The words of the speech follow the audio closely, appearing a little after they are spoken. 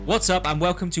What's up, and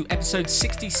welcome to episode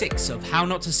 66 of How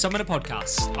Not to Summon a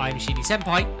Podcast. I'm Shidi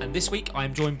Senpai, and this week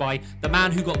I'm joined by the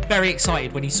man who got very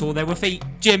excited when he saw there were feet,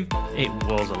 Jim. It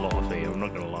was a lot of feet, I'm not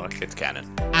going to lie. It's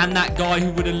canon. And that guy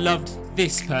who would have loved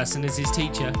this person as his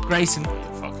teacher, Grayson.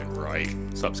 You're fucking right.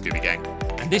 What's up, Scooby Gang?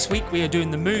 And this week we are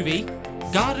doing the movie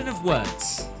Garden of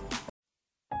Words.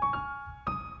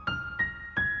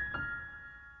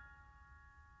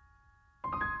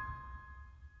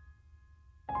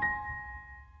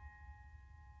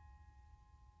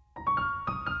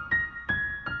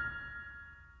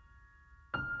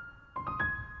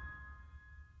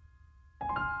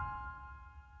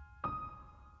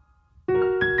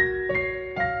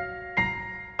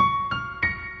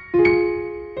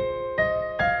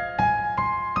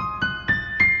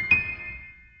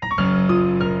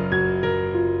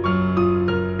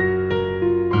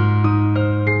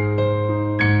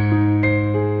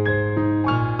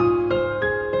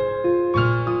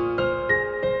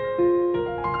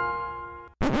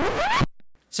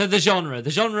 So the genre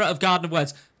of Garden of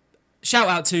Words. Shout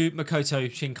out to Makoto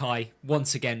Shinkai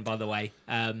once again, by the way,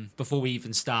 before we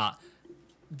even start.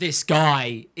 This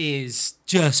guy is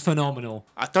just phenomenal.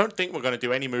 I don't think we're going to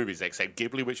do any movies except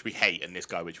Ghibli, which we hate, and this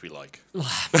guy, which we like.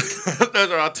 Those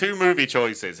are our two movie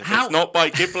choices. If it's not by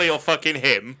Ghibli or fucking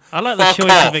him, I like the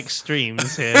choice of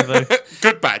extremes here, though.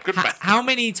 Good, bad. How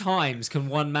many times can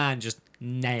one man just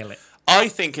nail it? I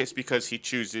think it's because he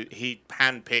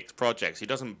handpicks projects. He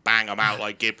doesn't bang them out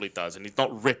like Ghibli does, and he's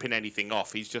not ripping anything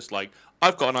off. He's just like,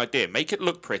 I've got an idea, make it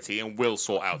look pretty, and we'll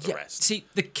sort out the rest. See,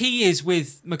 the key is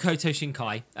with Makoto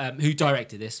Shinkai, who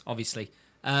directed this, obviously,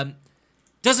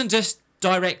 doesn't just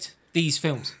direct these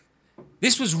films.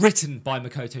 This was written by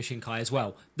Makoto Shinkai as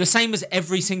well. The same as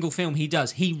every single film he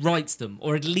does. He writes them,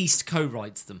 or at least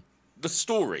co-writes them. The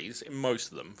stories, in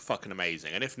most of them, fucking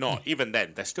amazing. And if not, even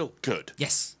then, they're still good.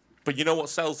 Yes. But you know what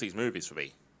sells these movies for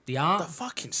me? The art? The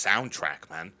fucking soundtrack,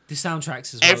 man. The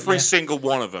soundtracks as well. Every single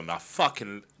one of them are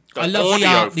fucking... I love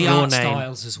the art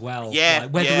styles as well. Yeah,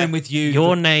 like Weathering with You.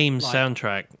 Your Name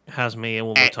soundtrack has me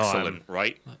all the time. Excellent,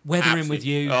 right? Like Weathering with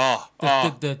You. The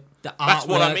artwork that's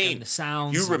what I mean. And the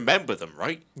sounds. You remember them,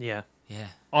 right? Yeah. Yeah.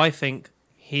 I think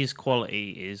his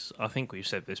quality is, I think we've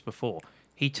said this before,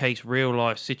 he takes real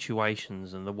life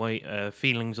situations and the way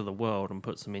feelings of the world and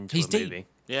puts them into a deep. movie.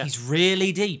 Yeah. He's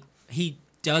really deep. He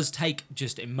does take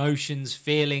just emotions,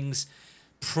 feelings,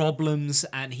 problems,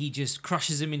 and he just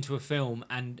crushes them into a film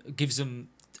and gives them...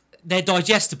 They're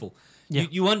digestible. Yeah.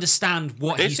 You understand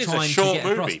what he's trying to get across. This is a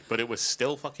short movie, but it was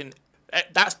still fucking...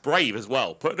 That's brave as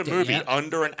well. Putting a movie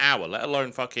under an hour, let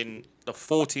alone fucking the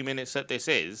 40 minutes that this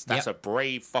is, that's a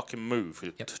brave fucking move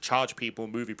to charge people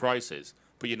movie prices.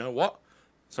 But you know what?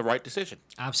 It's the right decision.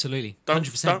 Absolutely.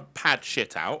 100%. Don't pad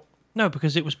shit out. No,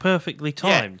 because it was perfectly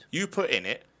timed. Yeah, you put in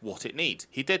it what it needs.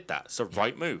 He did that. It's the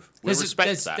right move. We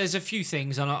respect that. There's a few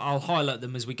things, and I'll highlight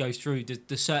them as we go through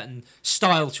the certain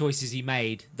style choices he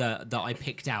made that I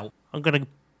picked out. I'm going to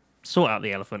sort out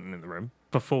the elephant in the room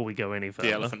before we go any further.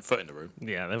 The elephant foot in the room.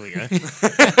 Yeah, there we go.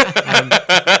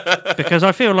 Because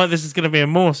I feel like this is going to be a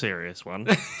more serious one.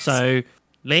 So...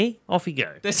 Lee, off you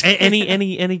go.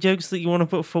 Any jokes that you want to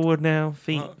put forward now?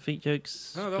 Feet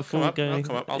jokes before we go. They'll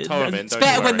come up. I'll tow them in. It's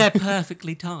better when they're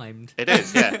perfectly timed. It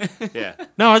is, yeah.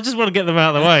 No, I just want to get them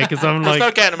out of the way because I'm There's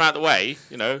no getting them out of the way.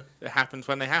 You know, it happens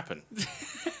when they happen.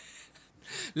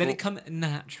 Let it come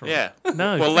natural. Yeah.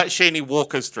 No. Well, let Sheeny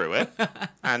walk us through it,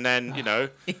 and then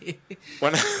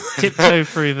when tiptoe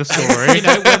through the story.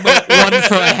 When we're 1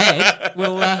 foot ahead,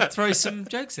 we'll throw some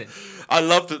jokes in. I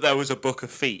love that there was a book of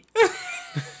feet.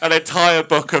 An entire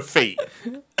book of feet.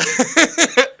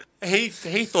 He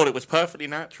thought it was perfectly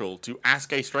natural to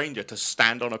ask a stranger to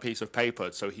stand on a piece of paper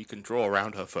so he can draw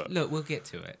around her foot. Look, we'll get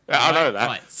to it. I know that.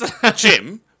 Right.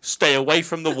 Jim, stay away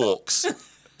from the walks.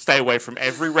 Stay away from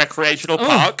every recreational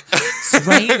park. It's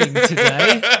raining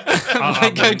today. I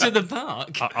might go to the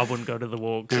park. I wouldn't go to the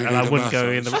walks, and I wouldn't go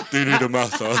in the... Do you need a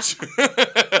massage?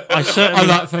 I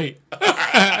like feet.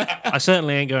 I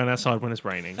certainly ain't going outside when it's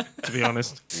raining, to be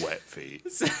honest. Wet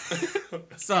feet.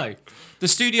 So, the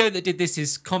studio that did this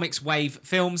is Comics Wave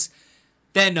Films.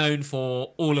 They're known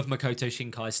for all of Makoto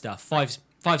Shinkai's stuff.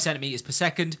 5 centimeters per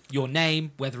second, Your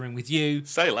Name, Weathering with You.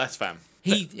 Say less, fam.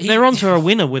 They're onto a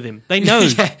winner with him. They know.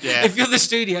 Yeah. If you're the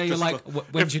studio, you're like,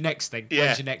 when's your next thing? Yeah.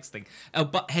 When's your next thing?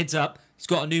 But heads up, he's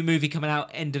got a new movie coming out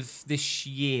end of this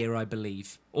year, I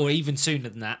believe. Or even sooner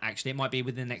than that, actually. It might be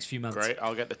within the next few months. Great,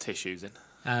 I'll get the tissues in.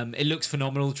 It looks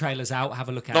phenomenal. The trailer's out. Have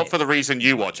a look at it. Not for the reason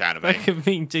you watch anime. That could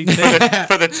mean two for things.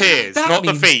 the tears, That not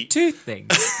the means feet. 2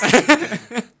 things.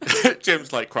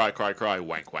 Jim's like, cry, cry, cry,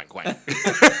 wank, wank, wank.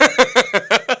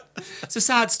 It's a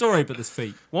sad story, but there's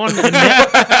feet. One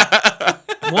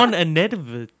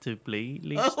inevitably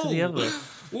leads to the other.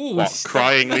 Ooh, What,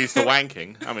 crying leads to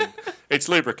wanking? I mean, it's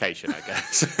lubrication, I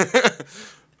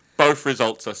guess. Both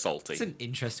results are salty. It's an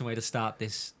interesting way to start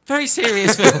this very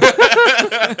serious film.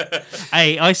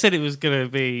 Hey, I said it was going to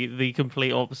be the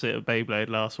complete opposite of Beyblade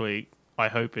last week. I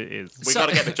hope it is. We got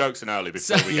to get the jokes in early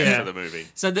before we get into the movie.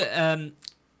 So,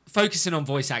 focusing on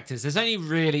voice actors, there's only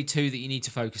really two that you need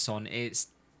to focus on. It's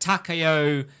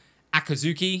Takeo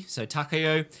Akazuki. So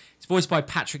Takeo, it's voiced by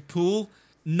Patrick Poole,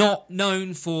 not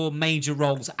known for major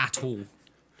roles at all.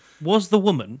 Was the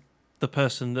woman the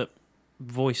person that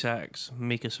voice acts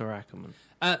Mika Sarakaman?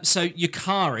 So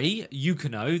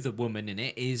Yukino, the woman in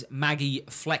it, is Maggie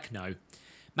Flecknoe.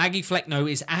 Maggie Flecknoe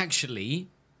is actually,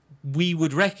 we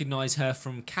would recognise her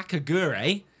from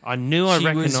Kakagure. I knew I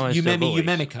recognised her voice. She was Yumemi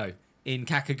Yumemiko in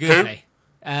Kakagure.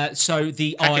 So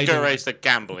the idol. Kakagure is the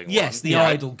gambling one. Yes, the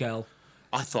idol girl.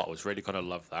 I thought I was really going to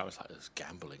love that. I was like, there's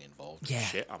gambling involved. Yeah.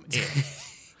 Shit, I'm in.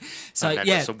 So and then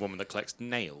there's a woman that collects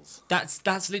nails.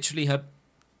 That's literally her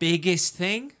biggest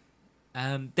thing.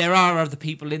 There are other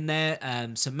people in there.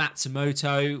 So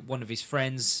Matsumoto, one of his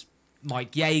friends,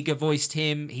 Mike Yeager voiced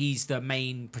him. He's the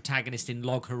main protagonist in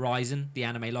Log Horizon, the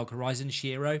anime Log Horizon,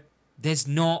 Shiro. There's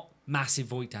not massive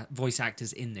voice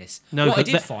actors in this. No, what I but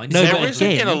did find no, is There but isn't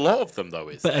again- in a lot of them, though,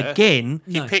 is But there? again,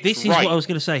 No. He picks this is right. what I was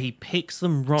going to say. He picks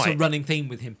them it's right. a running theme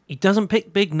with him. He doesn't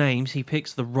pick big names. He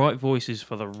picks the right voices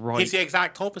for the right. He's the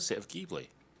exact opposite of Ghibli.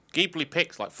 Ghibli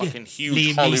picks like fucking huge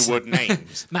Liam Hollywood Neeson.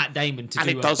 names. Matt Damon to And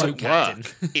do it a doesn't boat captain.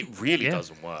 work. It really Yeah.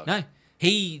 doesn't work. No,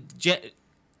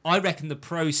 I reckon the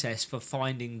process for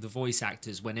finding the voice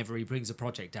actors whenever he brings a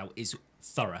project out is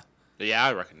thorough. Yeah,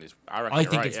 I reckon I you're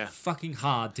think right, it's yeah. fucking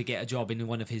hard to get a job in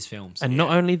one of his films. And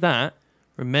not only that,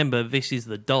 remember this is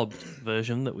the dubbed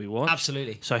version that we watched.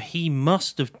 Absolutely. So he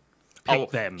must have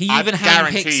picked them. He I even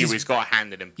guarantee handpicks you his- he's got a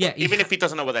hand in him. Yeah, Even if he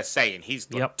doesn't know what they're saying, he's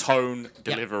the Yep. tone,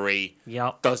 delivery.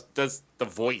 Yep. Does the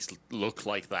voice look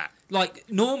like that? Like,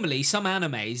 normally, some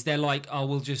animes, they're like, oh,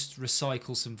 we'll just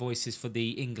recycle some voices for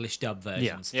the English dub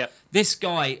versions. Yeah. This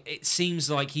guy, it seems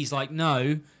like he's like,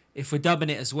 no, if we're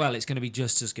dubbing it as well, it's going to be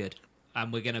just as good.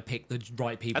 And we're going to pick the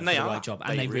right people And for they the are. right job.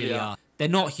 And They they really really are. are. They're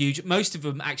not huge. Most of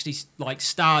them actually like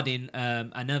starred in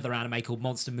another anime called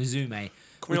Monster Musume,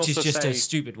 we which is also just a say-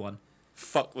 stupid one.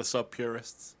 Fuck the sub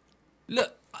purists.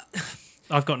 Look,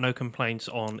 I've got no complaints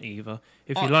on either.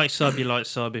 If you like sub, you like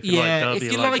sub. If you yeah, like dub, if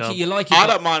you you like like dub. it, you like it. I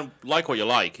but- don't mind, like what you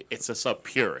like. It's a sub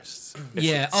purist.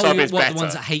 Yeah, Sub is the better.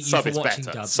 ones that hate you Sub for is watching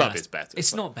better. dub. Sub no, is better.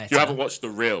 It's But not better. You haven't watched the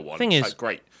real one. Thing It's is, like,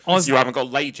 great. I've- You haven't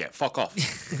got laid yet. Fuck off.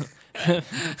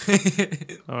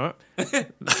 All right.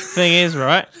 Thing is,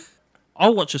 right?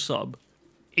 I'll watch a sub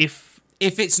if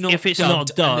If it's not If it's dubbed, not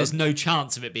dubbed, and there's no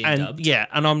chance of it being and dubbed. yeah,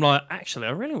 and I'm like, actually,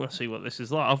 I really want to see what this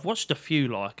is like. I've watched a few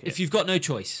like it. If you've got no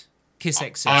choice, Kiss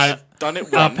Exorcist. I've done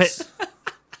it I once.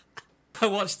 I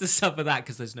watched the sub of that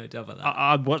because there's no dub of that.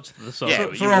 I watched the sub. Yeah,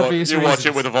 For you, wa- obvious you watch reasons.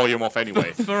 it with the volume off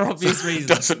anyway. For obvious reasons.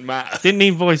 Doesn't matter. Didn't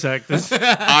need voice actors.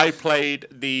 I played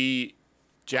the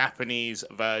Japanese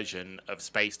version of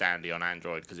Space Dandy on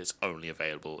Android because it's only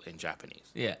available in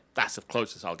Japanese. Yeah. That's the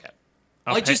closest I'll get.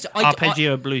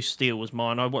 Arpeggio Blue Steel was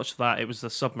mine. I watched that. It was the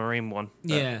submarine one.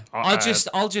 But Yeah. I'll just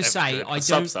say Good. I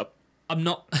Sub don't. sub. I'm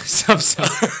not sub.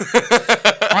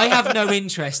 I have no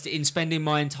interest in spending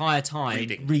my entire time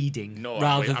reading No, I'm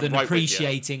rather right than with you.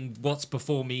 appreciating what's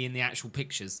before me in the actual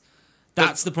pictures.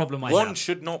 That's the problem I One have.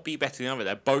 should not be better than the other.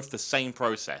 They're both the same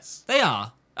process. They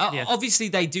are. Yeah. Obviously,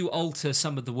 they do alter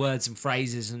some of the words and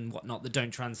phrases and whatnot that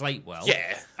don't translate well.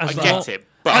 Yeah, I As get long- it. I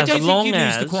But as don't think long you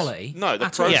lose the as- quality. no, the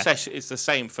at all. process is the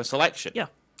same for selection. Yeah.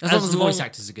 As long as the voice long-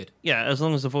 actors are good. Yeah, as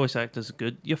long as the voice actors are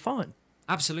good, you're fine.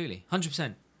 Absolutely.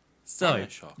 100%. So, Yeah,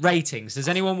 sure. ratings. Does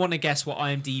anyone want to guess what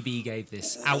IMDb gave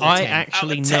this? Out of I 10?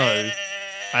 actually know.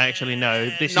 I actually know.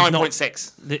 This is not.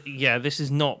 9.6. Yeah, this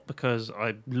is not because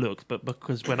I looked, but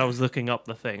because when I was looking up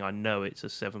the thing, I know it's a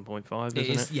 7.5, It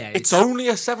isn't is, it? yeah. It's only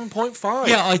a 7.5.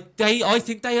 Yeah, I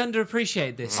think they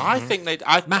underappreciate this. I think they.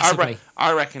 Massively.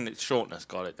 I reckon its shortness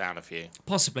got it down a few.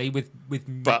 Possibly with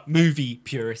But- movie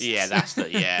purists. Yeah, that's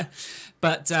the yeah.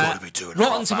 But gotta be 2.5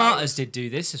 Rotten hours. Tomatoes did do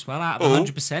this as well, out of Ooh.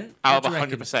 100%. Out What of do you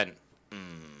reckon? 100%,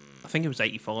 I think it was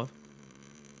 85.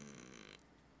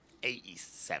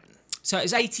 87. So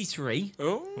it's 83.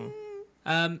 Oh.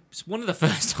 It's one of the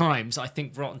first times I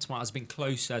think Rotten Tomatoes has been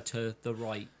closer to the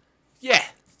right Yeah.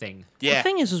 thing. Yeah. The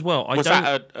thing is, as well, Was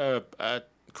that a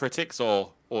critics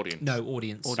or audience? No,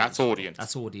 audience. That's audience.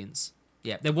 That's audience.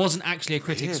 Yeah, there wasn't actually a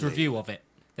critics Really? review of it.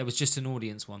 There was just an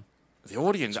audience one. The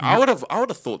audience. I would have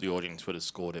thought the audience would have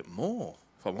scored it more.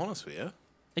 If I'm honest with you.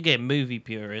 again movie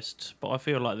purists, but I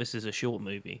feel like this is a short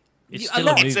movie. It's still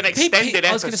a movie. It's an extended episode.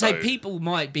 I was going to say, people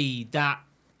might be that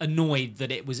annoyed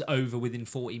that it was over within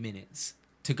 40 minutes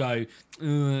to go,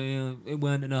 it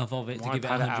weren't enough of it to give it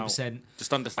 100%.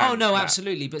 Just understand. Oh, no,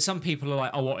 absolutely. But some people are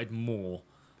like, I wanted more.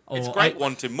 Or, it's great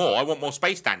wanting more. I want more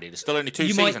Space Dandy. There's still only 2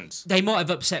 seasons. They might have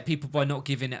upset people by not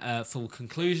giving it a full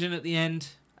conclusion at the end.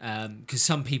 Because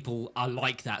some people are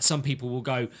like that. Some people will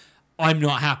go, I'm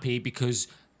not happy because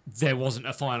there wasn't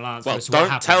a final answer. Well, as to what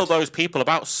don't tell those people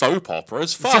about soap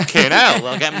operas. Fucking hell,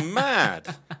 they'll get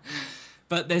mad.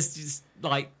 But there's just,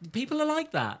 like, people are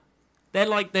like that. They're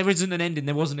like, there isn't an ending,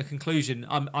 there wasn't a conclusion.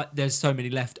 There's so many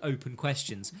left open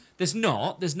questions. There's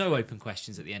no open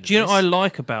questions at the end of this. Do you know what I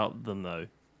like about them, though?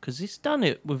 Because it's done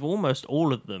it with almost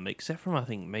all of them, except from, I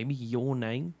think, maybe Your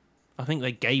Name. I think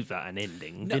they gave that an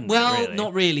ending, didn't they, really?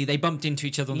 Not really. They bumped into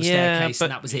each other on the staircase,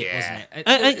 and that was it, wasn't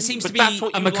it? It seems to be a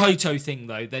Makoto thing,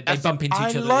 though. They bump into each other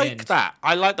at the end. I like that.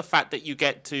 I like the fact that you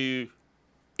get to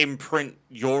imprint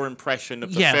your impression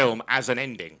of the film as an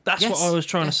ending. That's what I was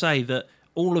trying to say, that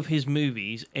all of his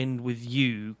movies end with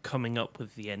you coming up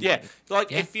with the ending. Yeah,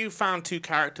 if you found 2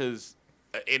 characters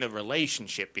in a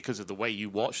relationship because of the way you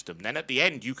watch them, then at the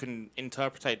end you can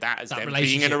interpret that as them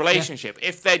being in a relationship.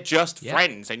 If they're just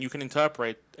friends, then you can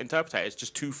interpret it as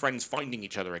just 2 friends finding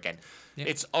each other again.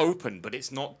 It's open, but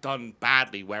it's not done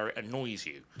badly where it annoys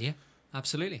you. Yeah,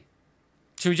 absolutely.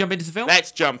 Should we jump into the film?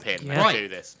 Let's jump in. Let's do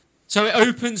this. So it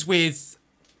opens with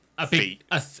a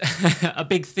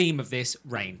big theme of this,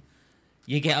 rain.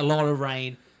 You get a lot of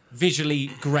rain. Visually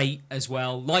great as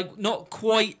well. Like, not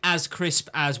quite as crisp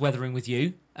as Weathering with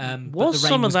You. But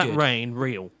some of that rain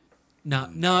real? No,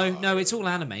 it's all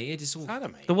animated. It's all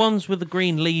animated. The ones with the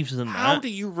green leaves and that. How do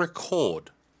you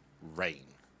record rain?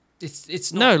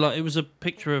 It's not. No, like it was a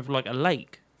picture of like a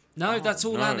lake. No, that's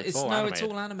all animated. It's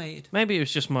all animated. Maybe it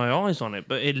was just my eyes on it,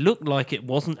 but it looked like it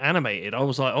wasn't animated. I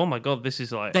was like, oh my god, this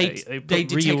is like they did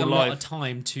take a lot of life.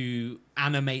 time to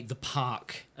animate the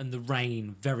park and the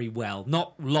rain very well.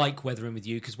 Not like Weathering with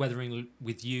You, because Weathering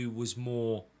with You was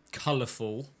more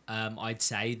colourful. I'd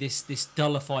say this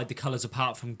dullified the colours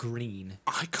apart from green.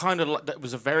 I kind of like that. It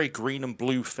was a very green and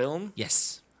blue film.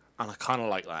 Yes, and I kind of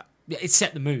like that. Yeah, it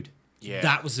set the mood. Yeah,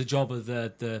 that was the job of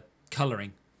the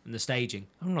colouring and the staging.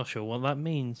 I'm not sure what that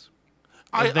means.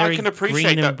 I can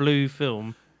appreciate green and blue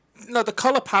film. No, the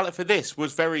colour palette for this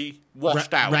was very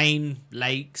washed out. Rain,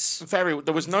 lakes. There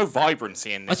was no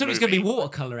vibrancy in this I thought it was going to be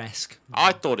watercolour-esque.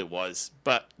 I thought it was,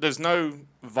 but there's no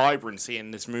vibrancy in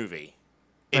this movie.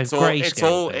 It's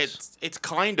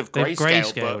kind of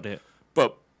grayscale,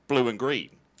 but blue and green.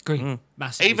 Green,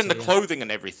 massively. Even the clothing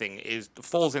and everything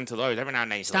falls into those. Every now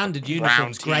and then, standard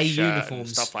uniforms, grey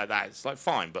uniforms, stuff like that. It's like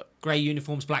fine, but grey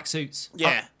uniforms, black suits.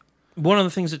 Yeah. One of the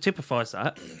things that typifies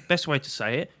that, best way to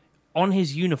say it, on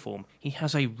his uniform, he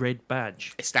has a red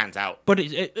badge. It stands out. But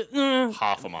it's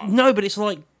half a mile. No, but it's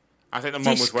like I think the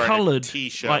mum was wearing a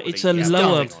t-shirt. Like with it's a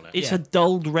lower, it's a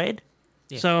dulled red.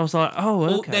 Yeah. So I was like, oh,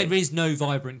 okay. Well, there is no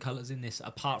vibrant colours in this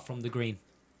apart from the green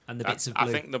and the bits of blue.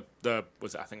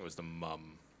 I think it was the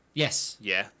mum. Yes.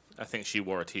 Yeah, I think she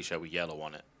wore a t-shirt with yellow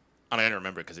on it. And I don't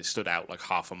remember it because it stood out like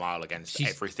half a mile against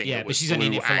everything that was blue only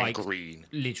in it for and green.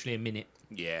 Literally a minute.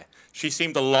 Yeah. She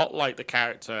seemed a lot like the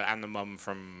character and the mum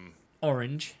from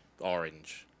Orange.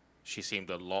 She seemed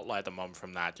a lot like the mum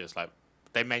from that, just like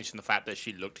they mentioned the fact that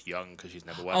she looked young because she's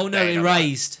never worked. Oh no,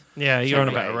 Erased. Yeah, you're on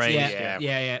about Erased.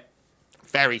 Yeah.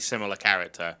 Very similar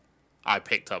character. I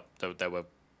picked up that they were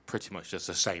pretty much just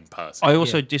the same person. I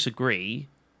also disagree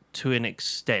to an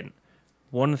extent.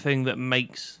 One thing that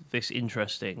makes this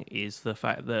interesting is the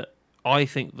fact that I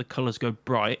think the colours go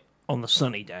bright on the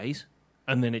sunny days,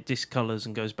 and then it discolours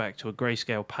and goes back to a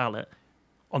grayscale palette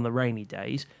on the rainy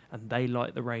days, and they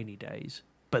like the rainy days.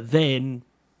 But then,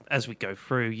 as we go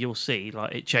through, you'll see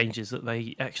like it changes that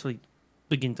they actually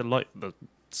begin to like the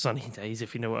sunny days,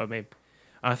 if you know what I mean.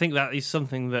 I think that is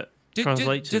something that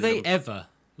translates. Do they ever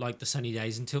like the sunny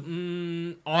days until?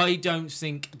 I don't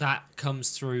think that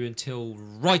comes through until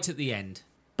right at the end.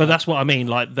 But that's what I mean.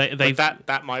 Like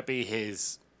that might be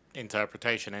his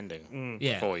interpretation ending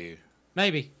for you.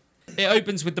 Maybe it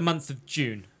opens with the month of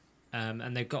June,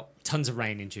 and they've got tons of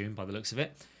rain in June by the looks of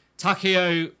it.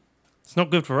 Takeo. It's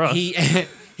not good for us.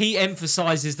 He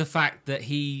emphasizes the fact that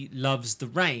he loves the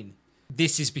rain.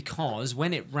 This is because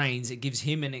when it rains, it gives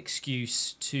him an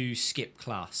excuse to skip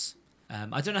class.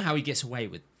 I don't know how he gets away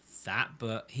with that,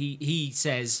 but he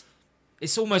says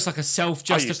it's almost like a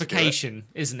self-justification,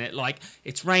 isn't it? Like,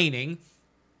 it's raining,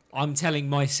 I'm telling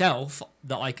myself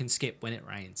that I can skip when it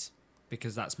rains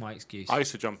because that's my excuse. I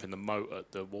used to jump in the moat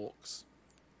at the walks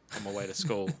on my way to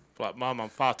school. Like, Mum, I'm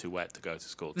far too wet to go to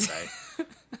school today.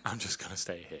 I'm just going to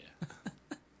stay here.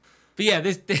 But yeah,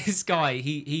 this guy,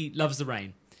 he loves the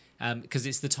rain because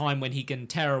it's the time when he can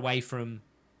tear away from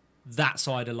that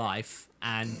side of life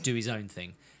and do his own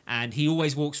thing. And he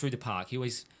always walks through the park. He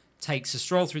always takes a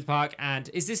stroll through the park. And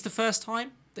is this the first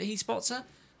time that he spots her?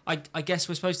 I guess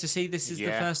we're supposed to see this is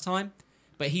the first time.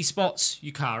 But he spots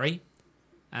Yukari,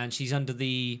 and she's under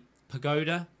the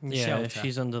pagoda, the shelter.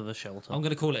 She's under the shelter. I'm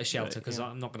going to call it a shelter because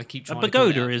I'm not going to keep trying a to call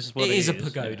it. Pagoda is what it is. It is a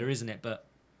pagoda, isn't it? But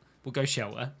we'll go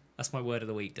shelter. That's my word of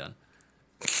the week done.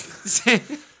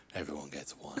 Everyone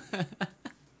gets one.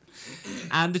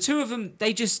 And the two of them,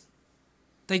 they just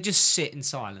sit in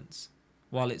silence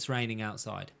while it's raining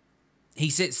outside. He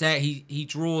sits there, he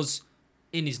draws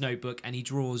in his notebook, and he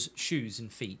draws shoes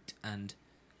and feet. And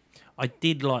I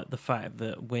did like the fact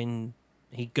that when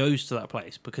he goes to that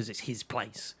place, because it's his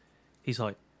place, he's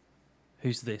like,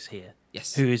 who's this here?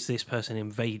 yes, Who is this person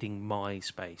invading my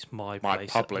space, my place,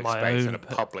 public my space own in a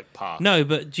public park. No,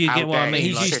 but do you How get what I dare mean? he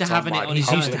He's Like, used to sit having on it my on his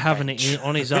he's used to own. having it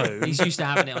on his own. he's used to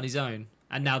having it on his own,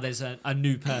 and now there's a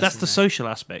new person. That's the there. social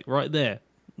aspect right there.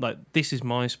 Like, this is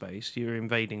my space. You're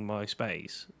invading my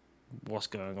space. What's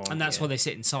going on? And that's here? why they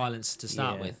sit in silence to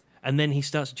start Yeah. with. And then he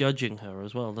starts judging her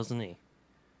as well, doesn't he?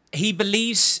 He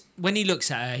believes, when he looks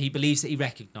at her, he believes that he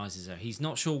recognises her. He's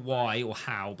not sure why or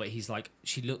how, but he's like,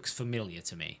 she looks familiar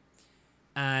to me.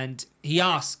 And he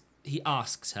asks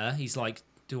her, he's like,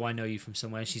 do I know you from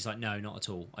somewhere? She's like, no, not at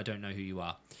all. I don't know who you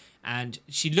are. And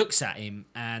she looks at him,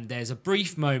 and there's a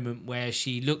brief moment where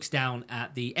she looks down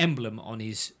at the emblem on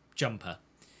his jumper.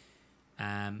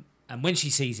 And when she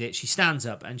sees it, she stands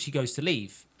up and she goes to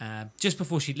leave. Just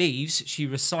before she leaves, she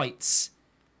recites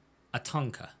a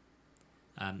tanka.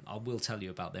 I will tell you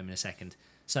about them in a second.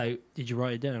 So, Did you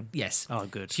write it down? yes. Oh,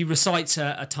 good. She recites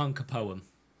a tanka poem,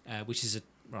 which is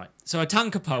right. So a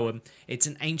tanka poem, it's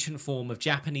an ancient form of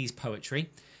Japanese poetry,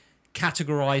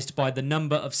 categorized by the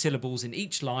number of syllables in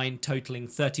each line, totaling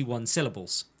 31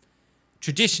 syllables.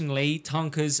 Traditionally,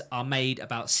 tankas are made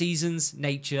about seasons,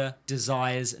 nature,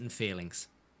 desires, and feelings.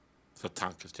 So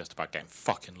Tanka's just about getting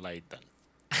fucking laid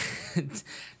then.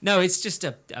 No, it's just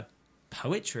a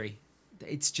poetry.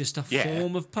 It's just a Yeah.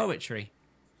 form of poetry.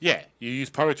 Yeah, you use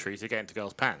poetry to get into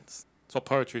girls' pants. That's what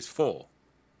poetry's for.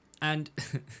 And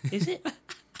Is it?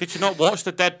 Did you not watch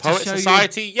the Dead Poet show your-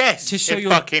 Society? Yes, to show it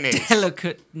your fucking is.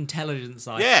 delicate intelligence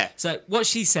side. Yeah. So what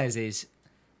she says is,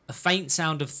 a faint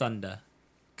sound of thunder,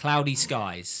 cloudy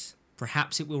skies,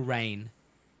 perhaps it will rain,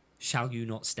 shall you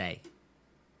not stay?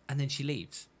 And then she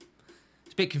leaves.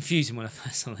 It's a bit confusing when I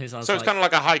first saw this. I was So it's like, kind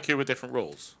of like a haiku with different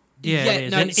rules. Yeah, it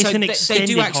is. no, And it's so an they do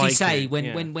extended actually haiku, say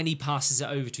yeah. when he passes it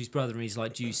over to his brother and he's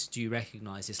like, do you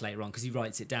recognise this later on? Because he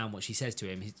writes it down what she says to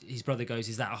him. His brother goes,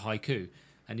 is that a haiku?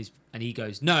 And he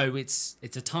goes, no, it's a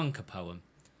tanka poem.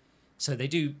 So they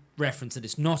do reference that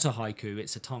it's not a haiku,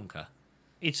 it's a tanka.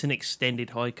 It's an extended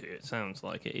haiku, it sounds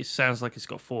like it. It sounds like it's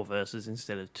got 4 verses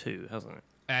instead of 2, hasn't it?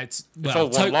 It's all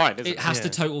one line, isn't it it? has to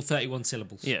Yeah. total 31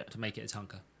 syllables Yeah. to make it a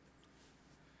tanka.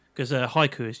 Because a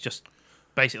haiku is just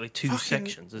basically 2 Fucking-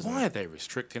 sections, isn't why it? are they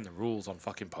restricting the rules on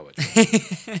fucking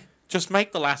poetry? Just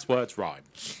make the last words rhyme.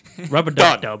 Rubber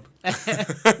Done. dub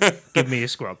dub. Give me a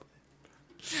scrub.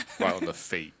 Right on the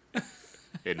feet.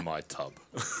 In my tub.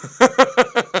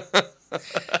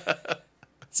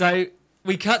 So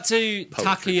we cut to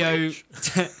Poetry Takeo.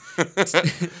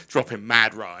 Dropping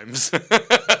mad rhymes.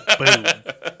 Boom.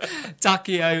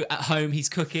 Takeo at home, he's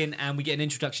cooking, and we get an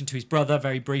introduction to his brother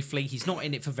very briefly. He's not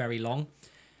in it for very long.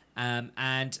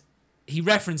 And he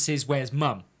references where's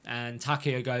mum. And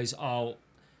Takeo goes, oh,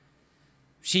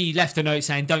 she left a note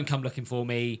saying, don't come looking for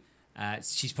me.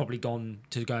 She's probably gone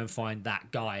to go and find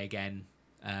that guy again.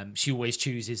 She always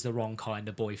chooses the wrong kind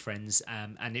of boyfriends.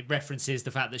 And it references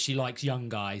the fact that she likes young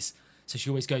guys. So she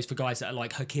always goes for guys that are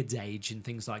like her kid's age and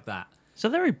things like that. It's a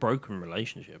very broken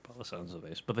relationship by the sounds of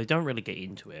this, but they don't really get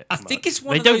into it. I much. think it's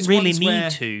one they of those don't really ones need where-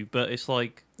 to, but it's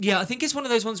like Yeah, I think it's one of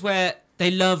those ones where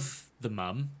they love the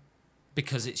mum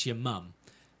because it's your mum.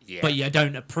 Yeah. But you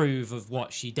don't approve of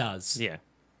what she does yeah.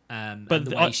 and But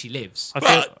the way I- she lives. I feel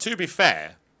But to be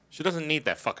fair, she doesn't need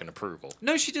their fucking approval.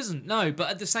 No, she doesn't. No, but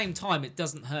at the same time, it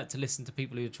doesn't hurt to listen to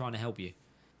people who are trying to help you.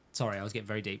 Sorry, I was getting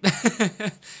very deep.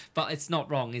 But it's not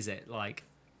wrong, is it? Like,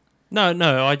 no.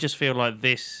 I just feel like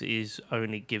this is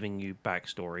only giving you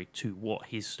backstory to what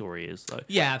his story is, though.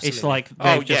 yeah, absolutely. It's like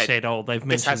Oh, they've just yeah. said, "Oh, they've This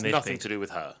mentioned has this." nothing thing. to do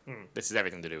with her. This is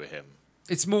everything to do with him.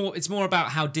 it's more about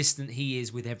how distant he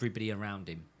is with everybody around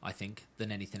him, I think, than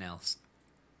anything else.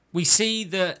 We see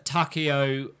that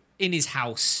Takeo in his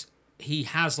house, he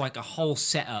has like a whole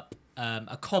setup,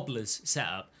 a cobbler's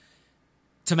setup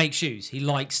to make shoes. He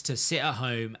likes to sit at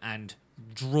home and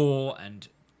draw and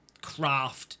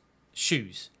craft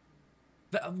shoes.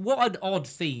 But what an odd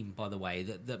theme, by the way,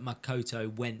 that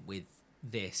Makoto went with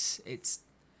this. It's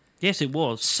Yes, it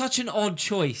was. such an odd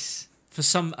choice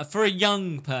for a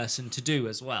young person to do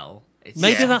as well. It's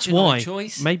Maybe such that's an odd why.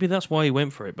 choice. Maybe that's why he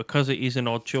went for it, because it is an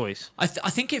odd choice. I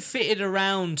think it fitted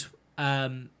around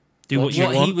Do what you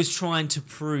want. he was trying to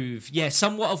prove. Yeah,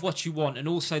 somewhat of what you want, and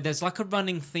also there's like a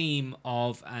running theme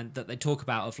and that they talk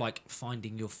about of like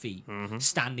finding your feet,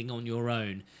 standing on your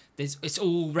own. It's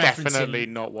all referencing. Definitely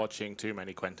not watching too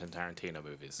many Quentin Tarantino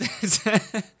movies.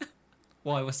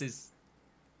 Why? What's his?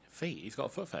 Feet. He's got a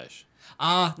foot fetish.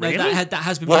 No, Really? that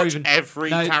has been Watch proven.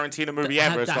 every No, Tarantino movie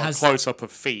that- ever. It's that got a has- close up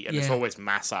of feet, and it's Yeah. always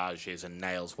massages and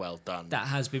nails well done. That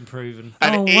has been proven.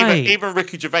 And Oh, even wait. even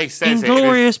Ricky Gervais says it. in his-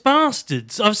 Inglorious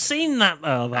Bastards. I've seen that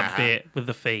Uh-huh. bit with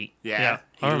the feet. Yeah,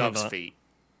 I he remember loves that. feet.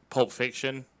 Pulp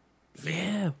Fiction.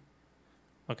 Yeah.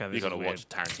 Okay, this You're gonna is watch a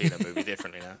Tarantino movie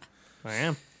differently now. I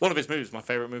am. One of his movies, is my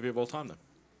favorite movie of all time, though.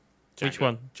 Which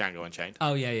one? Django Unchained.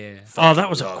 Oh yeah. Oh, that Fucking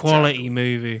was a love quality Django.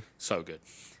 movie. So good.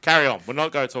 Carry on. We're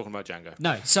not going talking about Django.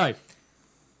 No, so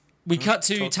we cut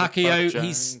to talk Takeo. about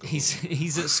He's Django.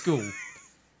 he's at school.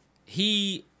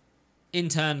 He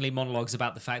internally monologues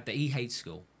about the fact that he hates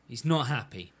school. He's not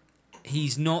happy.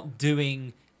 He's not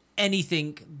doing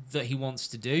anything that he wants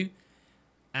to do,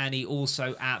 and he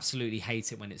also absolutely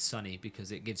hates it when it's sunny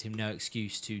because it gives him no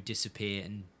excuse to disappear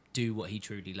and do what he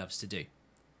truly loves to do.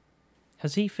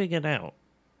 Has he figured out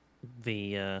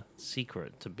the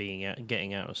secret to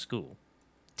getting out of school?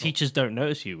 Teachers don't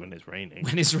notice you when it's raining.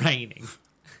 When it's raining.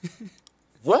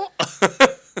 What?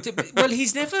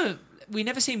 Well, we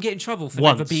never see him get in trouble for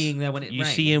Once. never being there when it You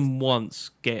rains. see him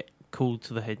once get called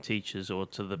to the head teachers or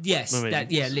to the Yes,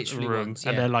 women's literally room, once,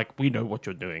 and yeah. they're like, "We know what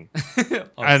you're doing,"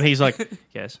 and he's like,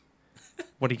 "Yes."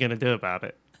 What are you going to do about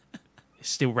it? It's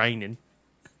still raining.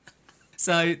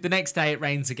 So the next day it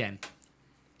rains again.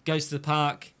 Goes to the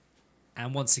park,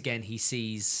 and once again he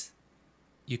sees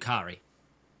Yukari.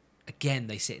 Again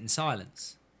they sit in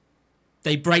silence.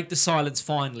 They break the silence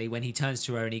finally when he turns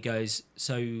to her and he goes,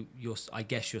 "So I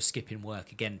guess you're skipping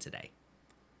work again today."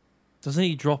 Doesn't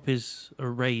he drop his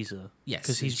eraser? Yes,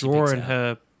 because and he's she picks drawing it up.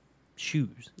 her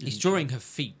shoes. He's isn't drawing her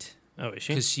feet she? Oh, is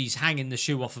she? because she's hanging the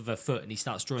shoe off of her foot, and he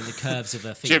starts drawing the curves of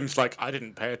her feet. Jim's like, I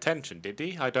didn't pay attention, did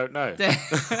he? I don't know.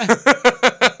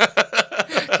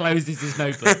 Closes his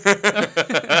notebook.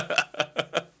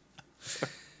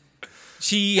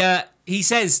 He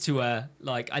says to her,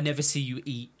 like, "I never see you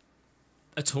eat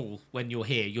at all when you're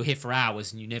here. You're here for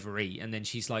hours and you never eat." And then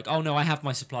she's like, "Oh no, I have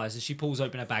my supplies." And she pulls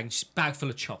open her bag, and she's a bag full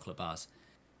of chocolate bars.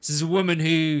 This is a woman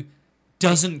who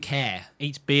doesn't care.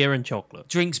 Eats beer and chocolate.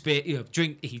 Drinks beer,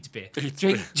 eats beer. Eats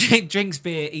Drinks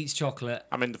beer, eats chocolate.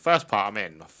 I mean, the first part I'm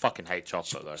in, I fucking hate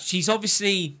chocolate, though. She's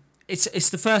obviously, it's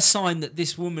the first sign that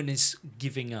this woman is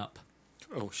giving up.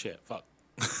 Oh, shit, fuck.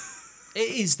 It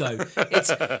is though.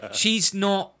 She's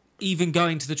not even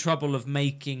going to the trouble of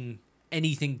making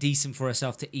anything decent for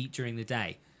herself to eat during the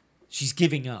day. She's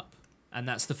giving up, and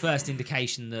that's the first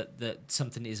indication that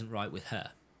something isn't right with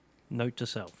her. Note to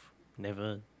self: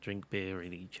 never drink beer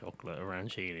and eat chocolate around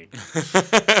Sheeny.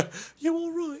 You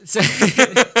all right? So,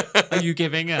 are you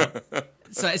giving up?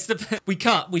 So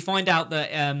we find out that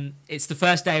it's the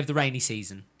first day of the rainy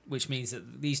season, which means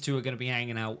that these two are going to be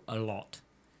hanging out a lot.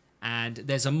 And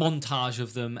there's a montage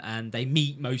of them, and they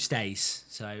meet most days.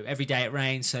 So every day it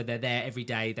rains, so they're there every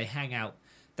day. They hang out.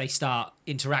 They start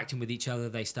interacting with each other.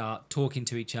 They start talking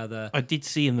to each other. I did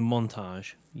see in the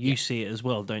montage, you Yeah. see it as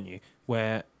well, don't you?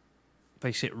 Where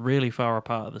they sit really far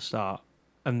apart at the start,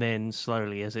 and then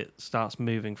slowly, as it starts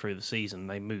moving through the season,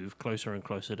 they move closer and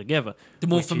closer together. The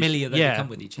more which is- familiar they become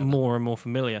with each other. More and more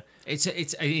familiar. It's a A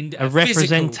physical-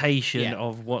 representation yeah.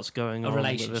 of what's going A on with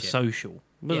relationship. the social.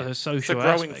 With Yeah. the It's social a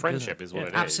growing aspect, isn't friendship it? is what Yeah. it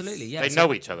is. Absolutely, yeah. They So-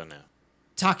 know each other now.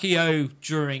 Takeo,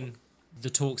 during the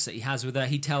talks that he has with her,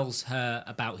 he tells her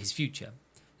about his future,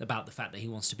 about the fact that he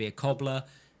wants to be a cobbler,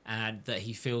 and that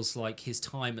he feels like his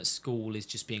time at school is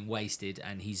just being wasted,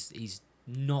 and he's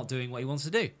not doing what he wants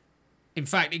to do. In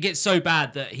fact, it gets so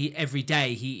bad that every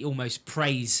day he almost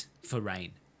prays for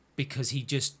rain because he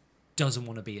just doesn't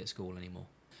want to be at school anymore.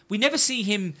 We never see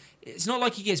him. It's not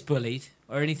like he gets bullied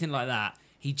or anything like that.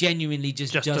 He genuinely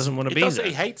just doesn't want to He be does there.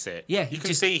 He hates it. Yeah, you he can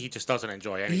just- see he just doesn't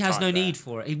enjoy any He has time no there. need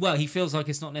for it. He feels like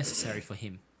it's not necessary for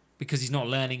him because he's not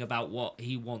learning about what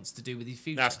he wants to do with his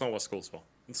future. That's not what school's for.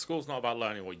 And school's not about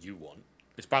learning what you want.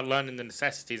 It's about learning the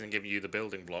necessities and giving you the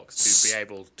building blocks to be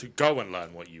able to go and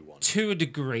learn what you want. To a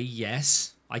degree,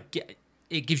 yes. I get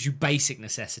it gives you basic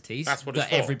necessities That's what that it's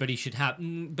for. everybody should have,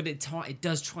 but it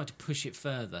does try to push it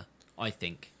further. I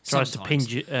think. Tries Sometimes.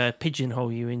 to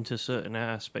pigeonhole you into certain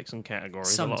aspects and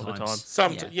categories a lot of the time.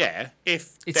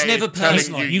 If It's they're never telling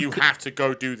personal. you have to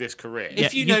go do this career.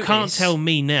 If you can't notice- tell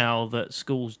me now that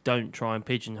schools don't try and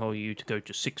pigeonhole you to go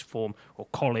to sixth form or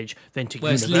college, then to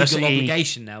Well, it's university. legal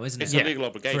obligation now, isn't it? It's a legal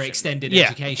obligation. For extended Yeah,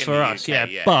 education. for the us, UK,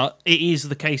 yeah. But it is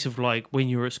the case of like when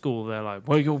you're at school, they're like,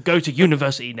 "Well, you'll go to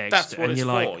university next," That's what and it's you're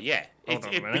for. like, Yeah, hold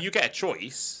on a but minute. you get a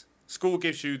choice. School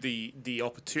gives you the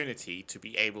opportunity to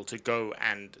be able to go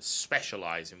and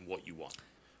specialize in what you want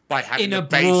by having In the a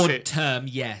broad basic term,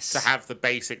 yes. to have the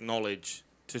basic knowledge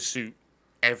to suit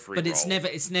every. But role.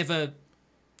 it's never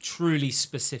truly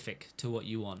specific to what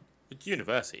you want. But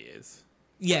university is.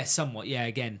 Yeah, somewhat. Yeah,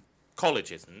 again.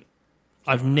 College isn't.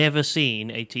 I've never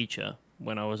seen a teacher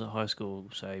when I was at high school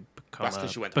say That's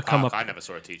because you went to park. I never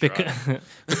saw a teacher.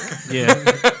 Yeah.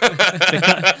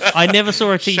 I never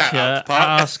saw a teacher Shout out at to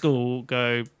Park. our school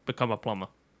go become a plumber.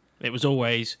 It was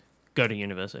always go to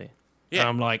university. Yeah. And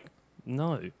I'm like,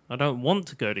 no, I don't want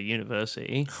to go to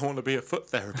university. I want to be a foot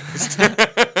therapist. I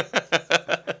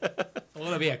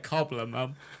want to be a cobbler,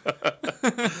 Mum.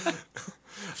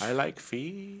 I like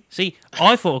feet. See,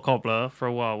 I thought a cobbler for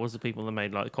a while was the people that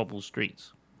made like cobble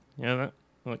streets. You know that?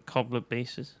 Like cobbler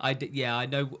bases. I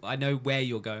know where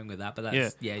you're going with that, but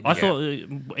that's yeah. I thought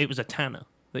it was a tanner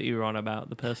that you were on about,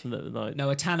 the person that like. No,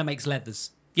 a tanner makes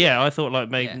leathers. Yeah, I thought like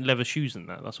made Yeah. leather shoes and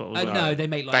that. That's what it was. No, they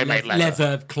make They like make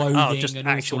leather clothing Oh, just and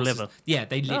all actual sorts of- leather. Yeah,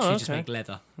 they literally just okay. make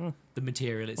leather. The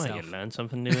material Well, itself. you learn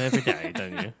something new every day,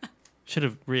 don't you? Should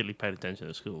have really paid attention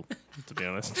at school, to be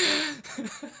honest.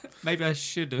 Maybe I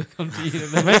should have gone to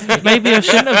university. Maybe I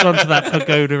shouldn't have gone to that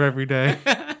pagoda every day.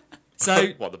 So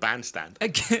What, the bandstand?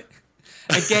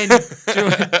 again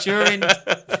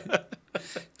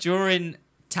during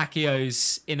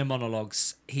Takeo's inner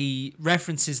monologues, he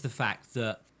references the fact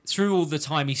that through all the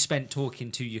time he spent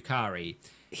talking to Yukari,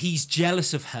 he's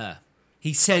jealous of her.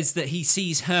 He says that he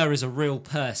sees her as a real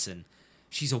person.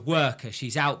 She's a worker.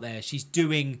 She's out there. She's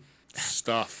doing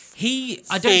Stuff. I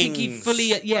don't think he Things.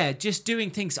 fully, just doing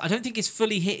things. I don't think it's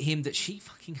fully hit him that she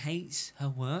fucking hates her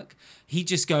work. He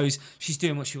just goes, she's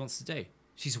doing what she wants to do.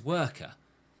 She's a worker.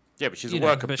 Yeah, but she's a You know,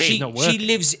 worker but bee. she's She, not she working.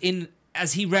 lives in,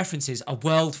 as he references, a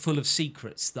world full of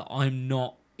secrets that I'm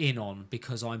not in on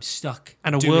because I'm stuck.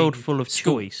 And a doing world full of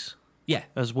school. choice Yeah,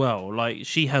 as well. Like,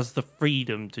 she has the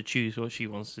freedom to choose what she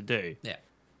wants to do. yeah.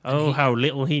 Oh, how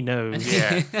little he knows.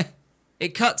 Yeah.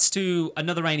 It cuts to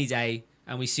another rainy day,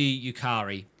 and we see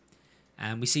Yukari,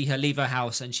 and we see her leave her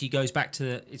house, and she goes back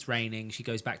to it's raining. She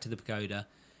goes back to the pagoda,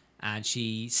 and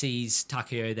she sees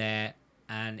Takeo there,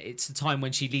 and it's the time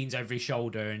when she leans over his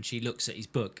shoulder and she looks at his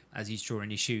book as he's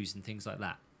drawing his shoes and things like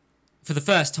that. For the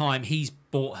first time, he's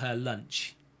bought her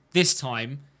lunch. This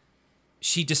time,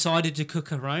 she decided to cook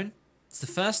her own. It's the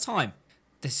first time.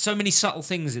 There's so many subtle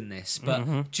things in this, but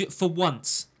for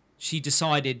once, she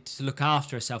decided to look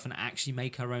after herself and actually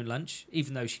make her own lunch,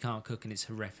 even though she can't cook and it's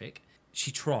horrific.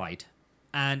 She tried.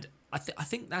 And I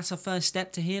think that's her first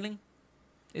step to healing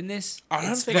in this. I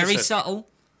don't It's think very it's a- subtle.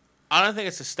 I don't think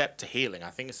it's a step to healing. I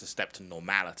think it's a step to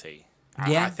normality.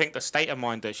 Yeah. I think the state of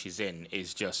mind that she's in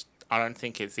is just. I don't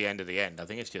think it's the end of the end. I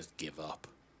think it's just give up.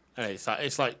 And it's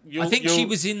like I think she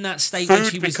was in that state when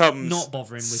food she was becomes not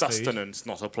bothering with food. sustenance,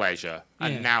 not a pleasure.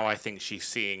 And Yeah. now I think she's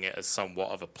seeing it as somewhat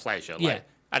of a pleasure. Like, Yeah.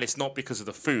 And it's not because of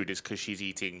the food; it's because she's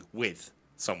eating with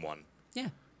someone.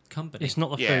 Yeah, company. It's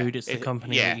not the Yeah, food, it's the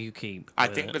company yeah. that you keep. I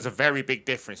think there's a very big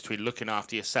difference between looking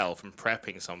after yourself and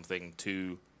prepping something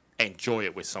to enjoy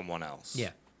it with someone else. Yeah.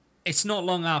 It's not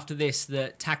long after this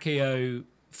that Takeo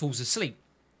falls asleep.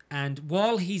 And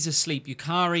while he's asleep,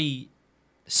 Yukari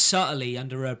subtly,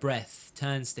 under her breath,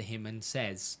 turns to him and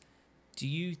says, "Do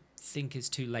you think it's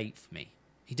too late for me?"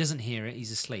 He doesn't hear it,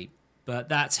 he's asleep. But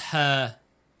that's her.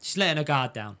 She's letting her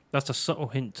guard down. That's a subtle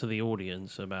hint to the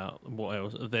audience about what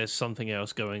else. There's something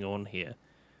else going on here.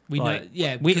 We Like, know,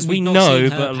 yeah, we because we've not know,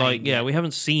 seen her but pain like, yeah, yet. we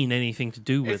haven't seen anything to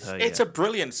do with her It's yet. a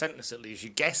brilliant sentence that leaves you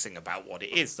guessing about what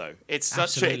it is, though. It's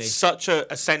Absolutely. such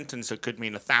a sentence that could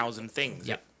mean 1,000 things.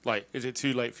 Yep. Like, is it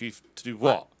too late for you to do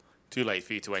what? Too late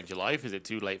for you to end your life? Is it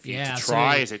too late for you Yeah, to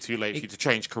try? absolutely. Is it too late for you to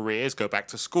change careers, go back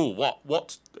to school?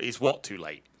 What is what too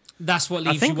late? That's what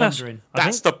leaves think you that's- wondering. I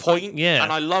That's think- the point. yeah.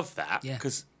 And I love that. Yeah.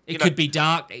 Because It could be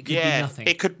dark, it could be nothing.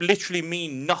 It could literally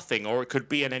mean nothing, or it could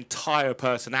be an entire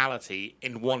personality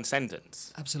in one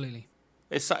sentence. Absolutely.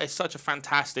 It's such a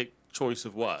fantastic choice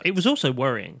of words. It was also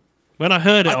worrying. When I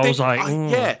heard it, I was like,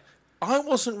 yeah, I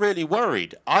wasn't really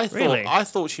worried. Really? I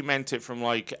thought she meant it from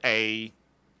like a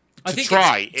I to think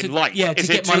try it's in to- life. yeah, to Is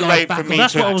get it my too life late back for on me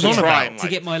That's to, what I was to on try about. and, To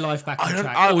like, get my life back on I, don't,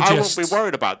 track. I, or I just wouldn't be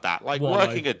worried about that. Like wallow.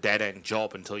 working a dead end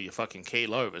job until you fucking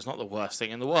keel over is not the worst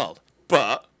thing in the world.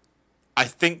 But I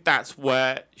think that's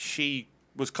where she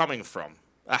was coming from.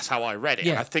 That's how I read it.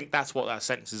 Yeah. And I think that's what that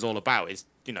sentence is all about. Is,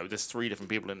 you know, there's 3 different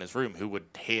people in this room who would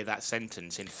hear that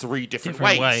sentence in 3 different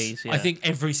ways. Yeah. I think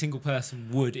every single person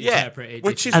would interpret it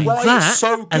which is differently. why it's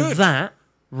so good. And that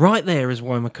right there is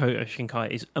why Makoto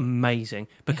Shinkai is amazing,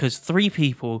 because 3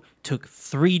 people took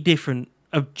 3 different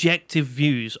objective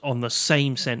views on the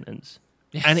same sentence.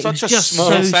 Yeah. And it Such was a just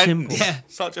small so sentence. simple. Yeah.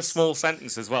 Such a small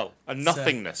sentence as well. A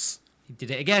nothingness. He did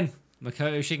it again.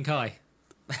 Makoto Shinkai.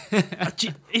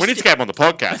 We need to get him on the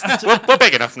podcast. we're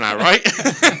big enough now, right?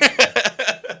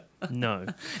 No.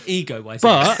 Ego-wise.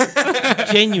 But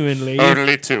genuinely,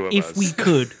 Only 2 of if us. we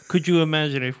could you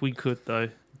imagine if we could though?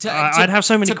 To- I'd have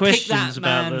so many to questions pick that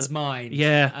about man's the- mind.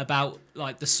 Yeah. About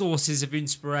like the sources of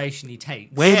inspiration he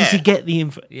takes. Where does he Yeah. get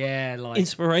the Yeah, like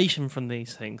inspiration from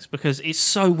these things? Because it's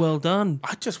so well done.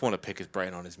 I just want to pick his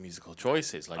brain on his musical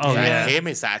choices. Like, Oh, is that yeah. him?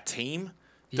 Is that a team?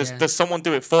 Yeah. Does someone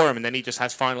do it for him and then he just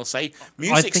has final say?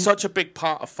 Music's think- such a big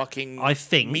part of fucking I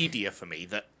think- media for me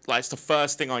that like it's the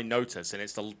first thing I notice and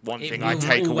it's the one it thing will I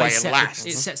take away always and set last.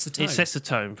 it sets the tone. It sets the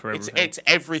tone for It's everything. it's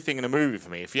everything in a movie for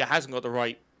me. If it hasn't got the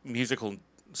right musical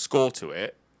score to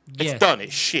it, Yeah. it's done.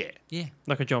 It's shit. Yeah.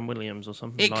 Like a John Williams or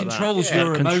something It like controls that.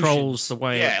 your It controls emotions. the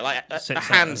way Yeah, it like sets a that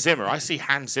Hans up. Zimmer. I see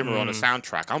Hans Zimmer on a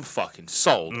soundtrack. I'm fucking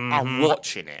sold. Mm-hmm. I'm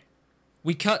watching it.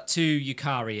 We cut to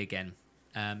Yukari again.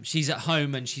 She's at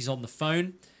home and she's on the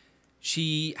phone.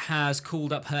 She has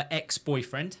called up her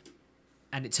ex-boyfriend,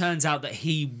 and it turns out that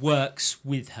he works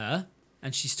with her,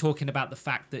 and she's talking about the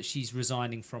fact that she's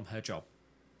resigning from her job.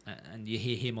 And you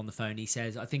hear him on the phone. He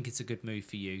says, "I think it's a good move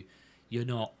for you. You're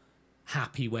not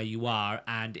happy where you are,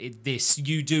 and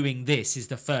you doing this is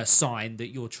the first sign that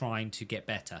you're trying to get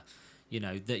better. You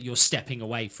know, that you're stepping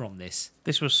away from this."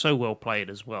 This was so well played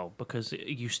as well, because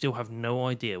you still have no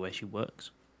idea where she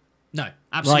works. No,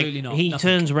 absolutely not. He Nothing.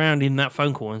 turns around in that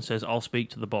phone call and says, "I'll speak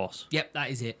to the boss." Yep, that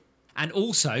is it. And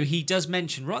also, he does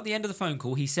mention, right at the end of the phone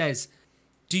call, he says,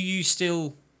 "Do you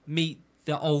still meet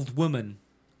the old woman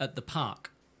at the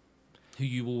park who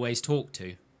you always talk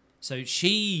to?" So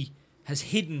she has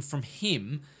hidden from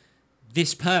him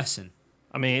this person.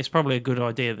 I mean, it's probably a good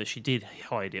idea that she did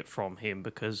hide it from him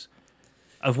because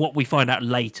of what we find out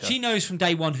later. She knows from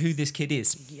day one who this kid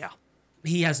is. Yeah.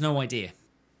 He has no idea.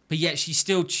 But yet she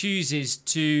still chooses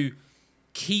to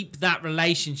keep that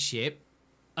relationship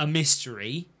a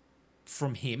mystery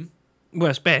from him. Well,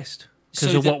 it's best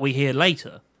because So of that- what we hear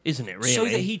later, isn't it, really? So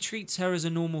that he treats her as a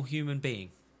normal human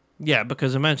being. Yeah,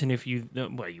 because imagine if you...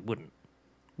 Well, you wouldn't,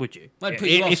 would you? I'd put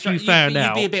you off If you straight- found you'd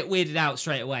out... be a bit weirded out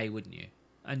straight away, wouldn't you?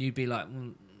 And you'd be like,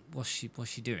 what's she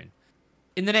doing?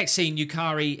 In the next scene,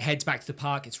 Yukari heads back to the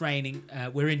park. It's raining.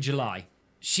 We're in July.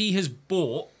 She has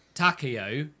bought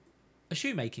Takayo a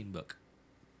shoemaking book.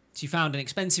 She found an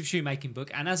expensive shoemaking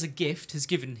book, and as a gift has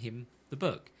given him the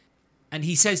book. And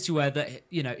he says to her that,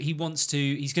 you know, he's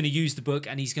going to use the book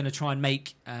and he's going to try and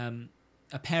make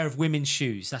a pair of women's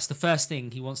shoes. That's the first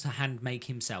thing he wants to hand make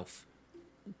himself.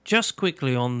 Just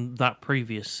quickly on that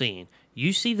previous scene,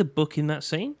 you see the book in that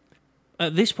scene?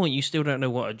 At this point, you still don't know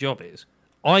what her job is.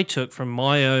 I took from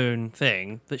my own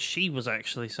thing that she was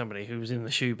actually somebody who was in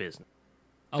the shoe business.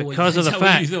 Oh, Because is of the that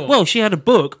what you fact... thought? Well, she had a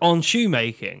book on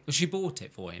shoemaking. Well, she bought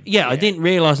it for him. Yeah, I didn't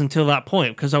realise until that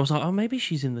point because I was like, oh, maybe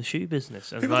she's in the shoe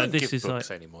business. And People like, don't this give is books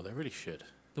like... anymore. They really should.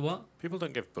 The what? People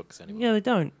don't give books anymore. Yeah, they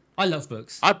don't. I love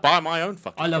books. I buy my own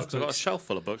fucking I love books. I've got a books. shelf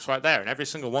full of books right there, and every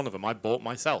single one of them I bought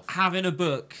myself. Having a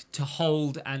book to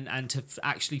hold and to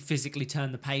actually physically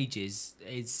turn the pages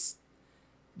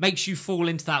makes you fall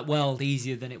into that world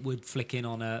easier than it would flicking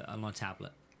on a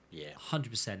tablet. Yeah.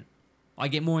 100%. I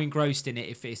get more engrossed in it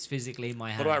if it's physically in my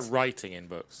hands. What about writing in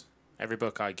books? Every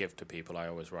book I give to people, I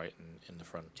always write in the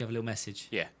front. Do you have a little message?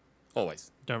 Yeah, always.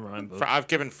 Don't write books. I've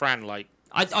given Fran like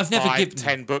I've never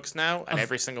 10 books now, and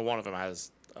every single one of them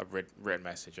has a written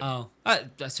message. Oh,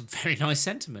 that's a very nice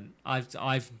sentiment. I've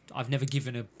never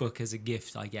given a book as a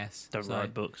gift, I guess. Don't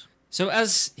write books. So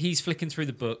as he's flicking through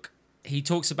the book, he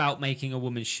talks about making a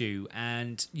woman's shoe,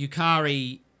 and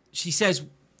Yukari, she says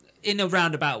in a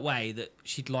roundabout way that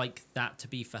she'd like that to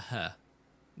be for her.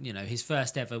 You know, his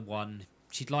first ever one,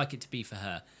 she'd like it to be for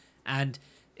her. And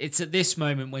it's at this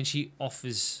moment when she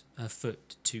offers her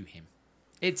foot to him.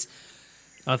 It's...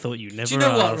 I thought you never Do you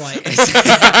know what, asked.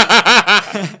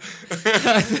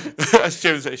 right? As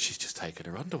Jim said, she's just taken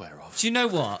her underwear off. Do you know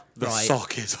what, The right?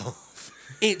 sock is off.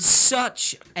 It's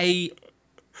such a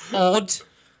odd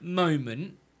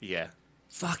moment. Yeah.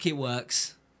 Fuck, it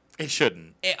works. It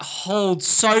shouldn't. It holds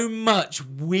so much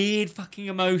weird fucking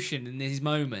emotion in these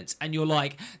moments, and you're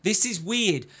like, this is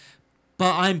weird,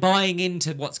 but I'm buying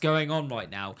into what's going on right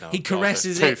now. Oh, He God,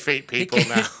 caresses there's it. 2 feet people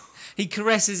now. He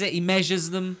caresses it. He measures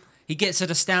them. He gets her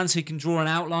to stand so he can draw an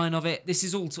outline of it. This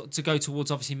is all to go towards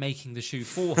obviously making the shoe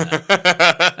for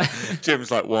her.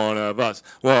 Jim's like, one of us.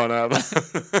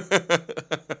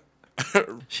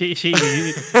 She's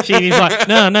like,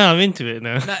 no, I'm into it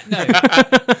now. No.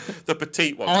 The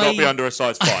petite one's got to be under a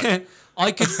size 5.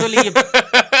 I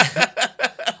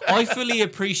fully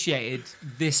appreciated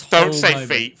this whole Don't say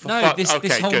moment. feet.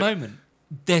 This whole moment.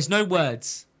 There's no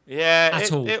words. Yeah,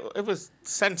 at all. It was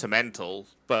sentimental,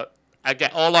 but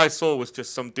again, all I saw was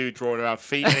just some dude drawing around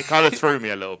feet, and it kind of threw me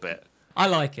a little bit. I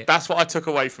like it. That's what I took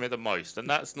away from it the most, and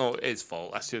that's not his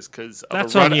fault. That's just because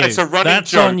That's on you. It's a running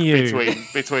That's joke on you.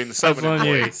 between the so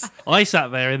many boys. I sat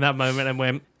there in that moment and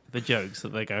went, the jokes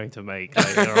that they're going to make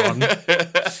later on.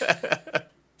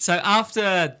 So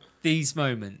after these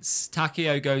moments,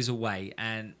 Takeo goes away,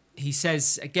 and he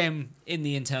says again in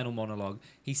the internal monologue,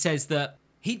 he says that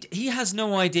he has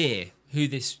no idea who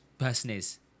this person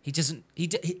is. He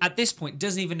at this point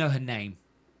doesn't even know her name.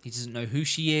 He doesn't know who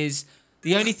she is.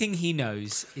 The only thing he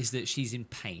knows is that she's in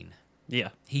pain. Yeah.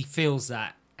 He feels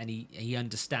that, and he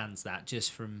understands that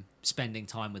just from spending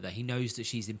time with her. He knows that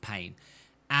she's in pain.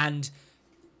 And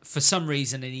for some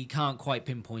reason, and he can't quite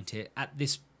pinpoint it, at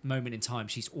this moment in time,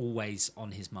 she's always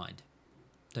on his mind.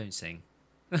 Don't sing.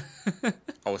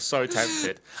 I was so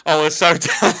tempted. I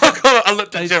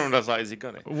looked at Jim and I was like, is he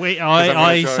gonna?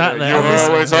 I sat there.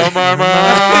 You're always on my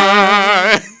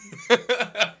mind.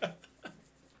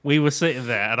 We were sitting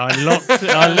there, and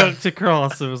I looked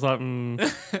across and was like,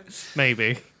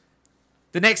 maybe.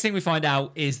 The next thing we find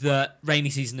out is that rainy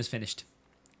season is finished,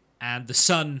 and the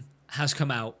sun has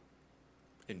come out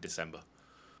In December.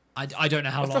 I don't know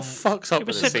how What long. the fuck's up It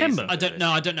with was the September. season?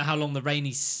 I don't know how long the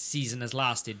rainy season has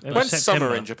lasted. It was When's September.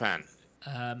 summer in Japan?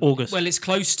 August. Well, it's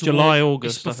close to July,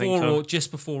 August, It's before I think so. or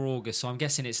just before August, so I'm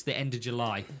guessing it's the end of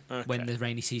July when the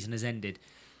rainy season has ended.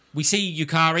 We see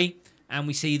Yukari, and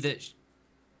we see that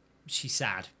she's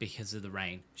sad because of the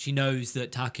rain. She knows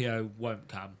that Takeo won't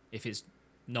come if it's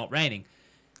not raining,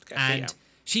 and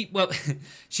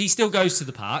she still goes to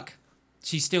the park.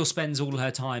 She still spends all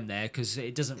her time there because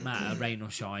it doesn't matter, rain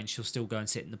or shine. She'll still go and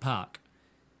sit in the park.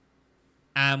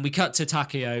 And we cut to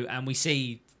Takeo, and we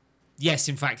see, yes,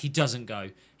 in fact, he doesn't go.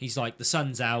 He's like, the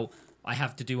sun's out. I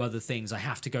have to do other things. I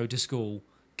have to go to school.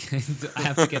 I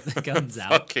have to get the guns out.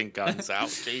 Fucking guns out.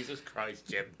 Jesus Christ,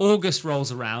 Jim. August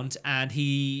rolls around, and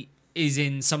he is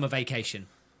in summer vacation.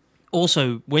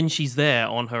 Also, when she's there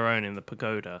on her own in the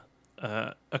pagoda,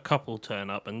 a couple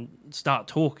turn up and start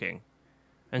talking.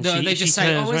 And No, they she just say,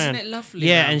 turns "Oh, isn't around. it lovely?"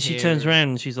 Yeah, around and she here?" turns around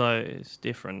and she's like, it's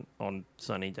different on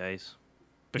sunny days.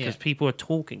 Because Yeah. people are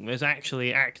talking. There's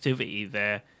actually activity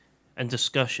there and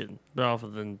discussion rather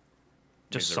than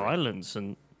just Misery. silence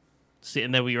and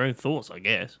sitting there with your own thoughts, I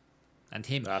guess. And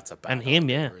him. That's a bad And him,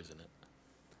 idea, yeah. isn't it?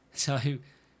 So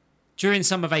during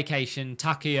summer vacation,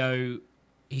 Takeo,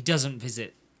 he doesn't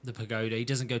visit the pagoda. He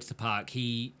doesn't go to the park.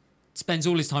 He spends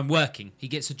all his time working. He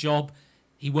gets a job.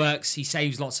 He works. He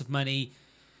saves lots of money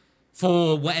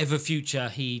for whatever future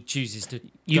he chooses to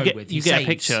go with. He You get a saves.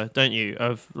 picture, don't you,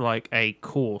 of like a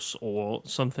course or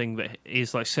something that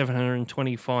is like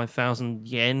 725,000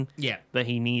 yen Yeah. that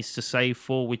he needs to save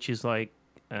for, which is like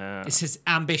It's his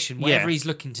ambition. Yeah. Whatever he's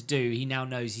looking to do, he now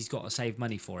knows he's got to save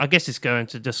money for it. I guess it's going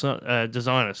to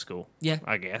designer school. Yeah.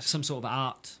 I guess. Some sort of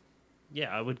art.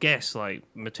 Yeah, I would guess like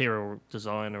material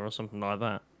designer or something like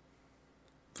that.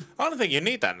 I don't think you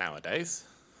need that nowadays.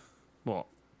 What?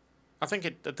 I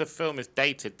think the film is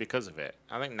dated because of it.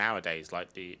 I think nowadays,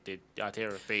 like the idea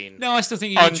of being No, I still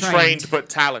think he's untrained trained. but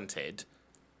talented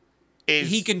is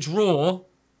He can draw,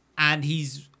 and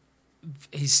his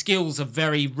skills are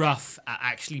very rough at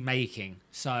actually making.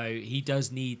 So he does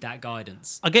need that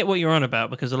guidance. I get what you're on about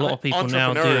because a lot of people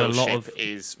now do a lot of. Entrepreneurship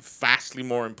is vastly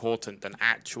more important than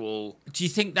actual. Do you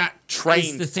think that is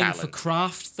Trained the thing for talent.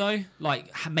 craft, though?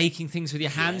 Like making things with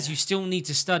your hands? You still need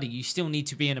to study. You still need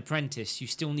to be an apprentice. You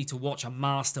still need to watch a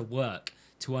master work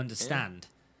to understand.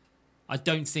 I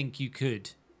don't think you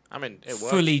could I mean, it worked.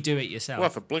 fully do it yourself. Well,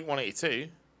 for Blink 182,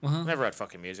 Uh-huh. never had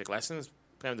fucking music lessons.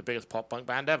 Became the biggest pop punk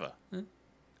band ever.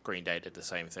 Green Day did the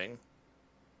same thing.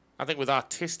 I think with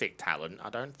artistic talent,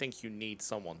 I don't think you need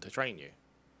someone to train you.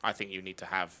 I think you need to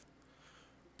have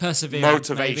Perseverance,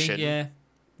 motivation. maybe.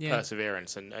 Yeah.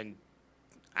 perseverance and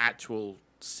actual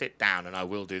sit down and I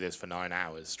will do this for 9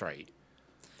 hours straight.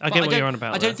 I But get what don't- you're on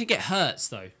about. I don't there. think it hurts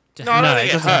though. To No, I don't No, think it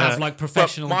it doesn't hurts. have like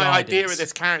professional But my guidance. idea of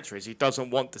this character is he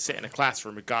doesn't want to sit in a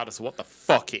classroom regardless of what the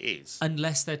fuck it is.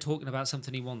 Unless they're talking about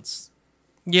something he wants.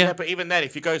 Yeah, but even then,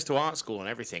 if he goes to art school and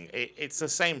everything, it's the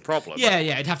same problem. Yeah,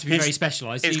 it'd have to be He's- very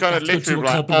specialised. It's You'd going have to to go literally a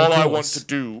like, couple all of I want course. to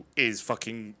do is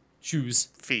fucking Shoes.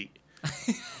 feet.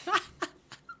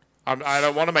 I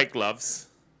don't want to make gloves.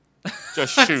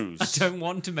 Just shoes. I don't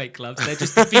want to make gloves. They're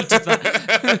just the feet of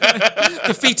the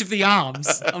the feet of the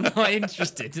arms. I'm not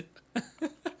interested.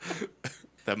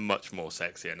 They're much more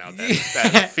sexier now. They're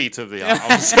the feet of the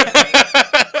arms.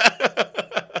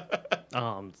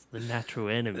 Arms, the natural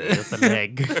enemy of the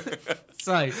leg.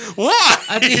 So What?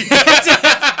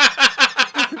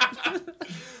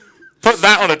 Put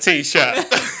that on a t-shirt.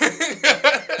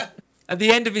 at the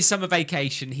end of his summer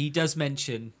vacation, he does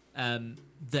mention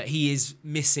that he is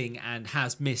missing and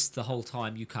has missed the whole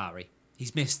time Yukari.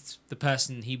 He's missed the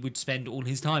person he would spend all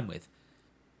his time with.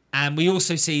 And we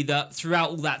also see that throughout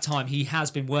all that time, he has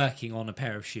been working on a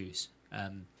pair of shoes.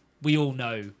 We all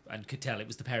know and could tell it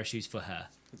was the pair of shoes for her.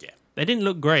 Yeah. They didn't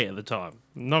look great at the time.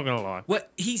 I'm not going to lie. Well,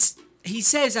 he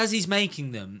says as he's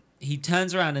making them, he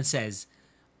turns around and says,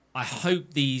 I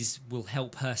hope these will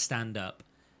help her stand up,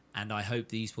 and I hope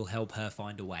these will help her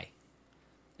find a way.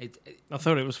 I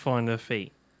thought it was find her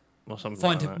feet or something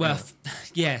Find like her, that. well,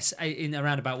 yes, in a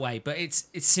roundabout way, but it's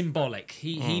symbolic.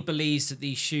 He believes that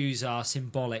these shoes are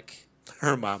symbolic.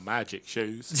 They're my magic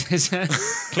shoes.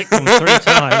 Click them 3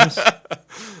 times.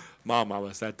 My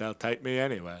mama said they'll take me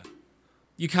anywhere.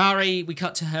 Yukari, we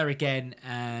cut to her again,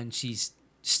 and she's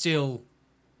still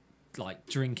like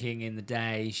drinking in the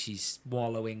day. She's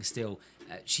wallowing still.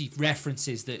 She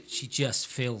references that she just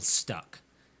feels stuck.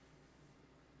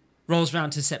 Rolls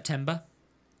round to September,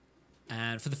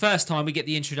 and for the first time we get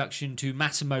the introduction to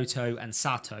Matsumoto and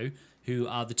Sato, who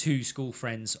are the 2 school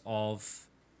friends of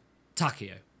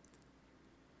Takeo.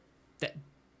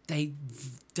 They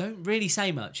don't really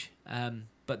say much,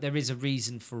 but there is a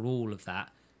reason for all of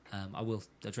that. I will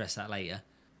address that later.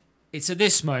 It's at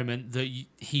this moment that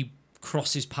he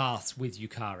crosses paths with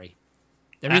Yukari.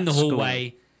 They're in the At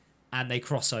hallway and they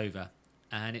cross over.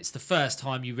 And it's the first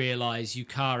time you realise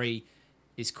Yukari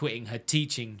is quitting her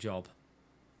teaching job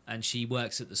and she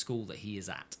works at the school that he is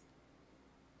at.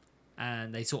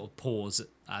 And they sort of pause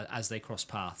as they cross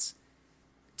paths.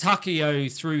 Takeo,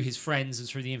 through his friends and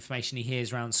through the information he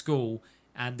hears around school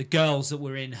and the girls that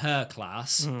were in her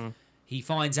class, he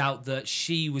finds out that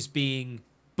she was being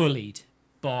bullied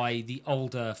by the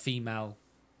older female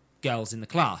girls in the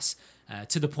class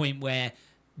to the point where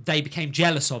they became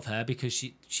jealous of her because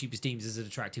she was deemed as an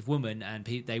attractive woman, and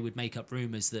they would make up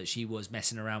rumours that she was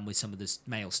messing around with some of the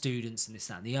male students and this,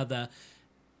 that and the other,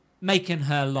 making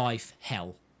her life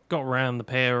hell. Got round the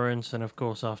parents, and of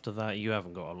course after that you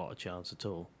haven't got a lot of chance at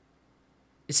all.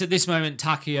 It's at this moment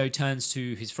Takeo turns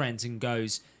to his friends and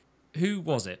goes, who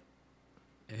was it?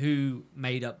 Who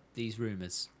made up these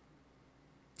rumours?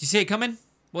 Do you see it coming?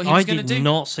 What he was going to do? I did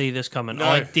not see this coming. No.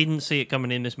 I didn't see it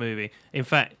coming in this movie. In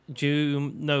fact, do you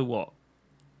know what?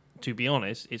 To be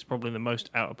honest, it's probably the most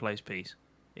out of place piece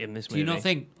in this Do movie. you not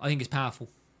think? I think it's powerful.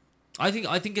 I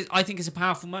think it's a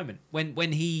powerful moment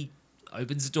when he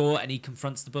opens the door and he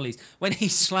confronts the bullies. When he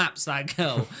slaps that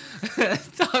girl,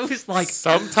 I was like,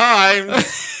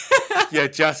 Sometimes you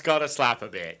just gotta slap a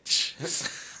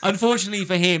bitch. unfortunately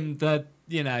for him, the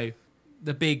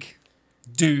big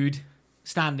dude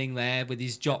standing there with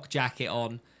his jock jacket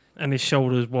on, And his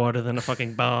shoulders wider than a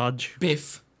fucking barge.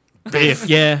 Biff. Biff,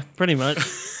 yeah, pretty much.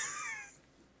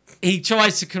 He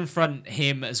tries to confront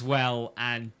him as well,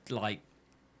 and like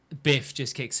Biff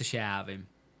just kicks the shit out of him.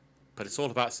 But it's all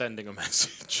about sending a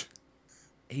message.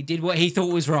 He did what he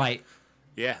thought was right.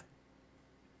 Yeah.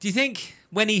 Do you think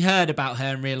when he heard about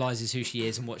her and realizes who she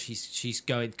is and what she's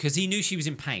going, because he knew she was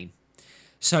in pain,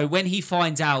 so when he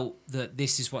finds out that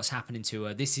this is what's happening to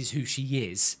her, this is who she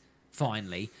is,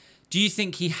 finally, do you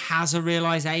think he has a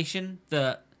realization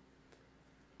that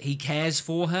he cares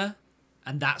for her,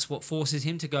 and that's what forces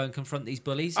him to go and confront these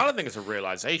bullies? I don't think it's a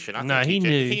realization. I No, think he did.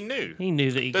 knew. He knew. He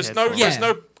knew that he There's cared no for her. Yeah. there's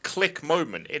no click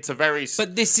moment. It's a very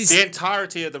But this is the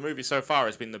entirety of the movie so far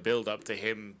has been the build up to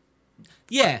him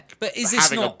yeah. But is this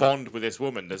having a not? bond with this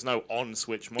woman. There's no on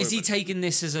switch moment. Is he taking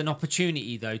this as an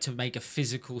opportunity though to make a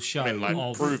physical show I mean, like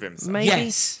of? prove himself? Maybe.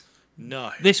 Yes.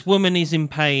 No. This woman is in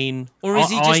pain. Or is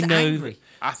he just I know angry?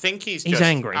 I think he's He's just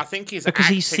angry. I think he's Because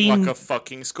acting he's seen- like a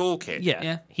fucking school kid. Yeah,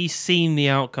 Yeah. he's seen the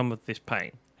outcome of this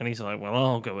pain. And he's like, well,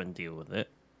 I'll go and deal with it.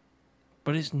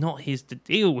 But it's not his to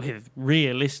deal with,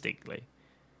 realistically.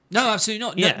 No, absolutely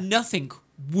not. No, Yeah. nothing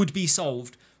would be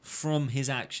solved from his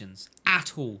actions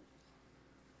at all.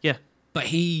 Yeah. But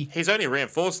He's only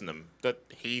reinforcing them that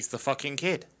he's the fucking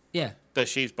kid yeah. that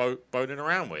she's boning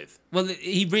around with. Well,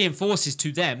 he reinforces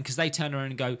to them because they turn around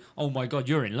and go, "Oh my God,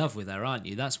 you're in love with her, aren't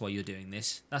you? That's why you're doing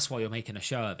this. That's why you're making a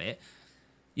show of it."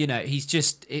 You know,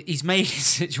 he's made his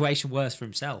situation worse for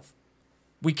himself.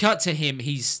 We cut to him.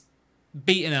 He's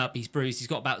beaten up. He's bruised. He's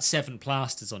got about 7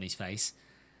 plasters on his face,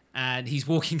 and he's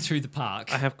walking through the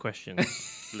park. I have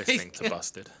questions. Listening to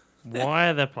Busted. Why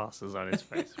are there plasters on his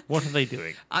face? What are they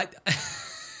doing?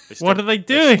 What are they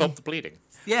doing? Stop the bleeding.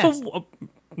 Yes.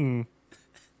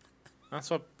 That's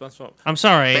what. I'm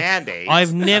sorry. Band-Aids. I've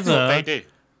That's what never they do.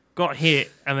 got hit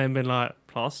and then been like,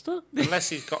 plaster? Unless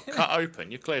he's got cut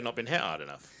open, you've clearly not been hit hard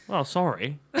enough. Oh,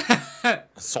 sorry.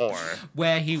 Sorry.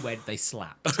 Where he went, they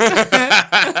slapped. Good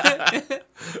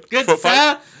Foot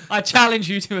sir, I challenge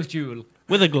you to a duel.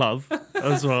 With a glove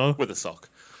as well. With a sock.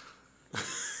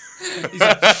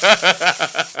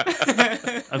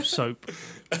 Of soap.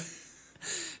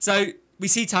 So we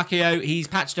see Takeo, he's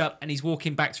patched up and he's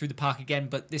walking back through the park again,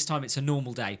 but this time it's a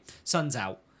normal day. Sun's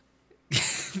out.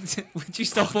 Would you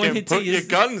stop pointing to Put your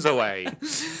guns away.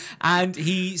 And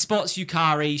he spots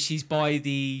Yukari, she's by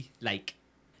the lake.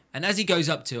 And as he goes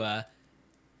up to her,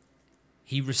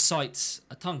 he recites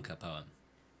a tanka poem.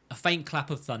 A faint clap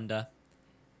of thunder.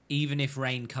 Even if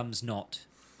rain comes not,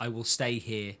 I will stay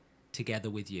here together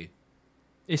with you.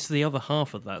 It's the other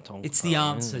half of that Tonka. It's the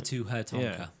answer to her Tonka.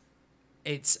 Yeah.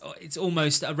 It's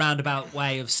almost a roundabout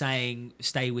way of saying,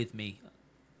 stay with me.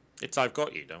 It's I've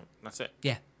got you, don't. That's it.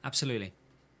 Yeah, absolutely.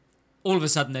 All of a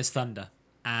sudden there's thunder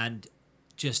and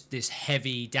just this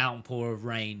heavy downpour of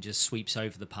rain just sweeps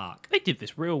over the park. They did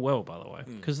this real well, by the way,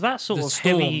 because that sort The of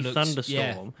storm heavy looks- thunderstorm.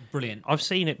 yeah, brilliant. I've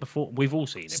seen it before. We've all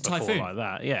seen It's it a before typhoon. like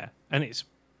that. Yeah, and it's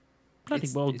bloody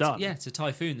It's- well it's- done. Yeah, it's a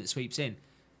typhoon that sweeps in.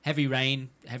 Heavy rain,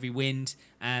 heavy wind,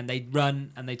 and they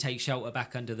run and they take shelter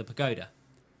back under the pagoda.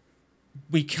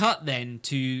 We cut then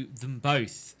to them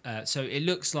both. So it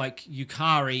looks like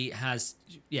Yukari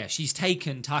she's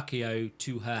taken Takeo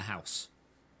to her house.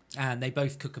 And they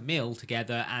both cook a meal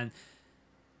together and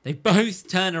they both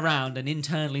turn around and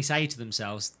internally say to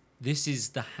themselves, this is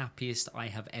the happiest I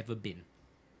have ever been.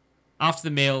 After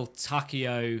the meal,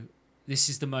 Takeo, this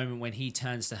is the moment when he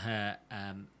turns to her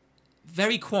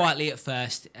very quietly at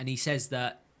first, and he says,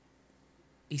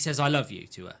 I love you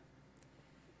to her.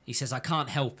 He says, I can't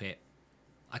help it.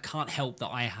 I can't help that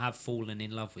I have fallen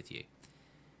in love with you.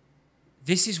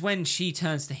 This is when she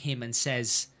turns to him and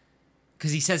says,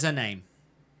 because he says her name,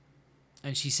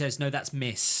 and she says, no, that's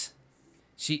Miss.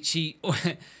 She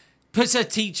puts her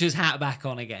teacher's hat back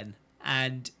on again,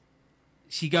 and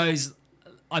she goes,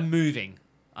 I'm moving.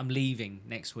 I'm leaving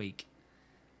next week.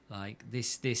 Like,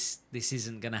 this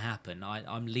isn't going to happen.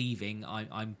 I'm leaving.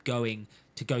 I'm going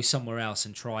to go somewhere else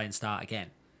and try and start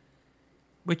again.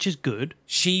 Which is good.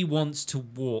 She wants to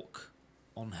walk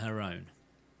on her own.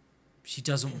 She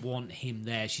doesn't want him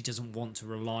there. She doesn't want to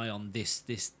rely on this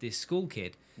school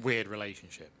kid. Weird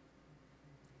relationship.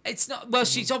 It's not. Well,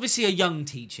 she's obviously a young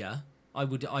teacher. I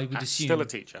would assume. Still a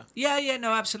teacher. Yeah,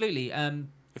 no, absolutely.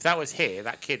 If that was here,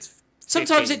 that kid's.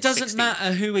 Sometimes 15, it doesn't 16.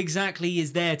 matter who exactly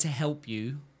is there to help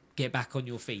you get back on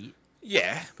your feet.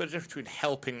 Yeah, but the difference between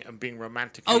helping and being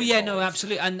romantic. Oh yeah, no,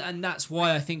 absolutely, and that's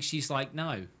why I think she's like,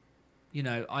 no, you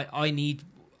know, I need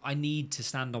to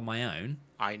stand on my own.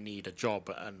 I need a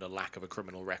job and a lack of a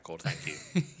criminal record.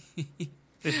 Thank you.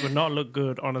 This would not look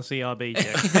good on a CRB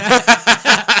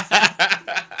check.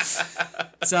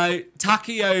 So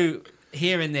Takeo,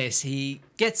 hearing this, he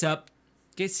gets up,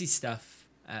 gets his stuff,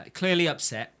 clearly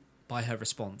upset by her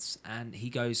response, and he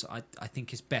goes, I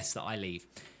think it's best that I leave.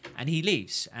 And he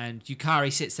leaves, and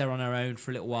Yukari sits there on her own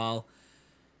for a little while.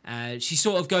 She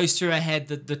sort of goes through her head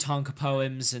the Tanka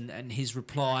poems and his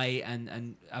reply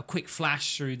and a quick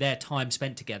flash through their time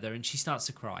spent together, and she starts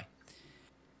to cry.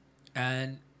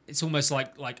 And it's almost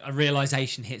like a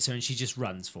realization hits her, and she just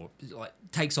runs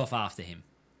takes off after him.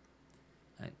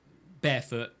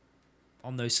 Barefoot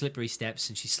on those slippery steps,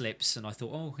 and she slips, and I thought,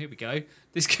 oh, here we go.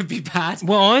 This could be bad.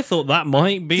 Well, I thought that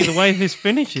might be the way this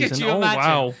finishes. Could And you oh, imagine?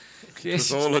 wow. It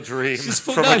was all a dream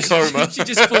from No, a coma. she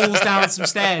just falls down some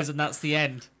stairs, and that's the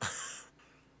end.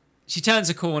 She turns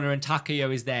a corner, and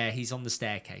Takeo is there. He's on the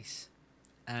staircase.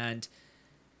 And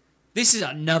this is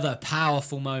another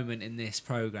powerful moment in this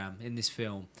program, in this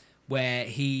film, where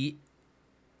he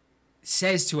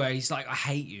says to her, he's like, I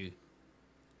hate you.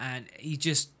 And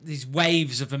these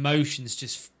waves of emotions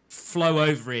just flow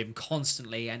over him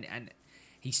constantly, and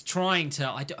he's trying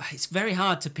to. It's very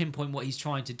hard to pinpoint what he's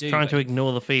trying to do. Trying to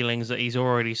ignore the feelings that he's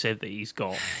already said that he's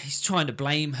got. He's trying to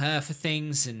blame her for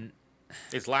things, and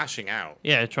It's lashing out.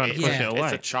 Yeah, trying to push Yeah. it away.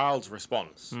 It's a child's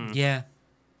response. yeah,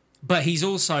 but he's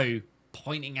also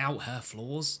pointing out her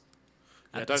flaws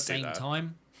at the don't do same that.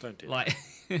 time. Don't do that. Like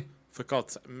For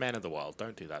God's sake, men of the world,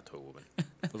 don't do that to a woman.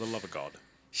 For the love of God.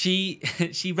 she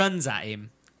runs at him,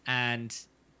 and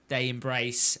they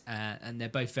embrace, and they're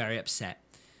both very upset.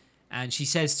 And she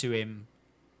says to him,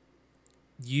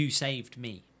 "You saved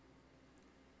me."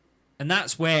 And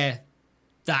that's where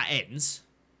that ends.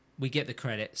 we get the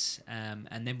credits, and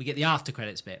then we get the after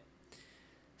credits bit.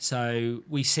 So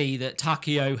we see that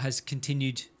Takeo has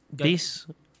continued. This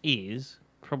is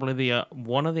probably the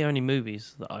one of the only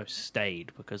movies that I've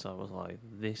stayed because I was like,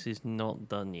 this is not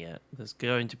done yet. There's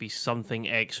going to be something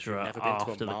extra Never been to a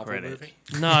after the Marvel credits. movie?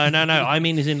 No. I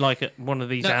mean, as in like one of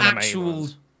these The anime actual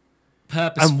ones.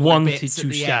 purposeful And wanted bits at to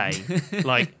the say, end.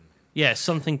 like, yeah,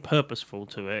 something purposeful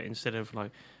to it instead of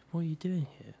like, what are you doing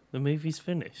here? The movie's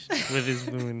finished with his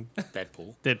woman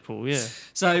Deadpool, yeah.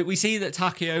 So we see that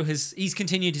Takeo he's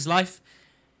continued his life.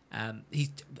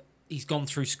 He's gone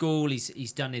through school.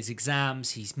 He's done his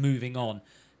exams. He's moving on.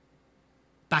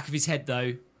 Back of his head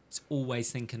though, he's always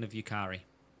thinking of Yukari.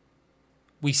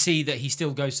 We see that he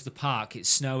still goes to the park. It's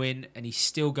snowing, and he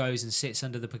still goes and sits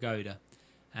under the pagoda.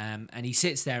 And he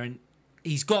sits there, and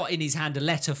he's got in his hand a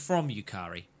letter from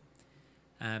Yukari,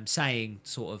 saying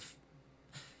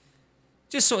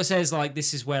just sort of says like,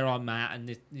 this is where I'm at, and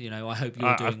I hope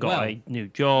you're doing I've got well. a new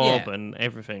job Yeah. and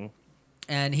everything.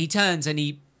 And he turns and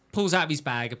he pulls out of his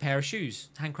bag a pair of shoes,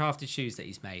 handcrafted shoes that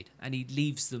he's made, and he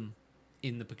leaves them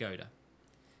in the pagoda.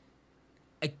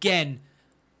 Again,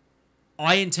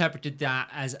 I interpreted that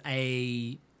as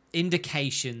a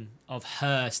indication of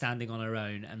her standing on her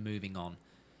own and moving on.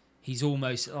 He's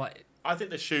almost like... I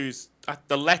think the shoes,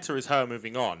 the letter is her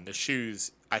moving on. The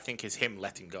shoes, I think, is him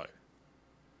letting go.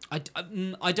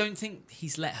 I don't think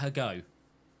he's let her go.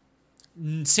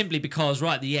 Simply because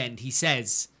right at the end, he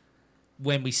says,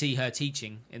 when we see her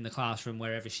teaching in the classroom,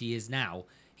 wherever she is now,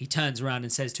 he turns around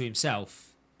and says to himself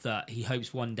that he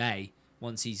hopes one day,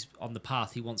 once he's on the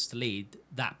path he wants to lead,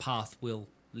 that path will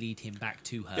lead him back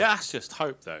to her. Yeah, that's just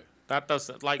hope, though. That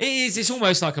doesn't, like... It is. It's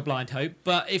almost like a blind hope,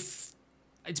 but it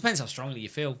depends how strongly you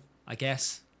feel, I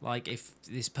guess. Like, if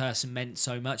this person meant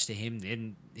so much to him,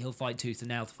 then he'll fight tooth and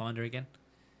nail to find her again.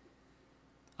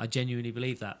 I genuinely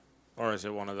believe that. Or is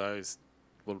it one of those,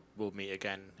 we'll meet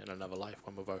again in another life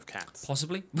when we're both cats?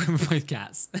 Possibly. We're both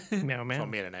cats. Meow, That's meow. what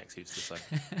me and an ex used to say.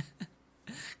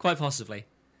 Quite possibly.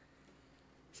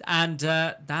 And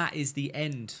that is the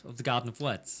end of the Garden of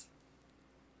Words.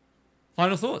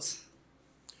 Final thoughts?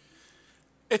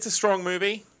 It's a strong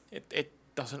movie. It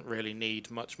doesn't really need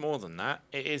much more than that.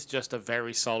 It is just a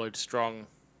very solid, strong...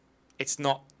 It's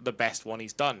not the best one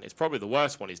he's done. It's probably the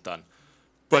worst one he's done.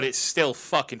 But it's still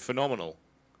fucking phenomenal.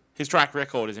 His track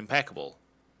record is impeccable.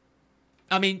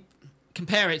 I mean,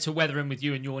 compare it to Weathering with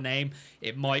You and Your Name.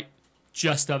 It might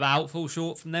just about fall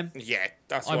short from them. Yeah,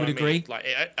 that's I what would I mean. agree. Like,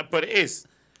 but it is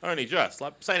only just.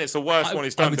 Like, saying it's the worst one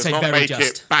he's I done would does say not very make just.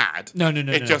 it bad. No.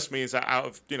 It just means that out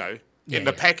of, in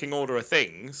the pecking order of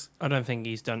things, I don't think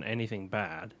he's done anything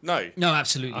bad. no. No,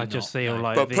 absolutely I not. just feel No.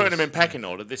 like But this, putting them in pecking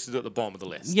order, this is at the bottom of the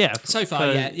list. yeah, So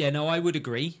far, for- no, I would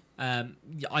agree.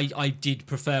 I did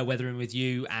prefer Weathering with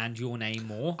You and Your Name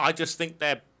more. I just think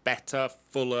they're better,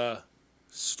 fuller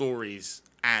stories,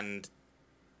 and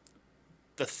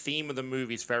the theme of the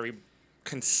movie is very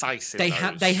concise in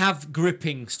those. They have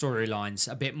gripping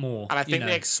storylines a bit more. And I think you know.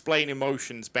 they explain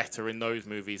emotions better in those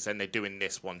movies than they do in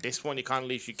this one. This one, you kind of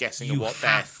leaves you guessing at You what they're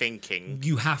have- thinking.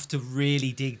 You have to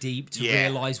really dig deep to Yeah.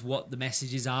 realise what the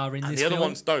messages are in And this the other film.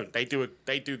 ones don't. They do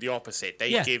the opposite. They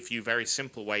Yeah. give you very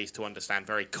simple ways to understand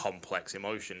very complex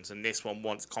emotions, and this one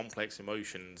wants complex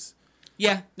emotions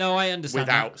Yeah, no, I understand.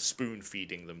 without spoon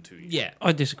feeding them to you. Yeah,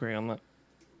 I disagree on that.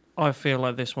 I feel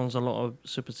like this one's a lot of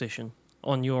supposition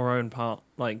on your own part.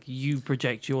 Like, you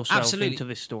project yourself Absolutely. into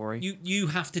this story, you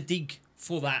have to dig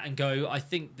for that and go, I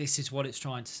think this is what it's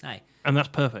trying to say. and that's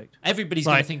perfect. Everybody's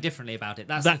going Like, to think differently about it.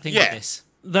 That's that- the thing yeah. with this.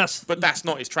 That's But that's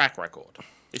not his track record.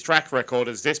 His track record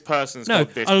is this person's no.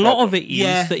 got this A lot of problem. it is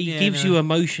Yeah, that he yeah, gives no. you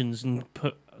emotions and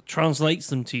translates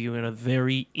them to you in a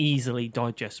very easily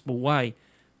digestible way.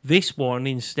 This one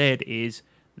instead is,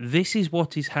 this is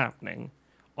what is happening.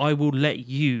 I will let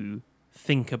you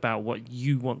think about what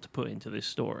you want to put into this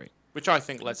story. Which I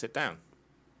think lets it down.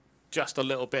 Just a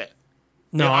little bit.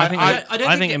 No, Yeah, I think I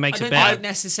it makes it I don't better. think it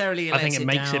necessarily I think lets it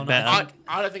makes down. it better.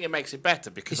 I don't think it makes it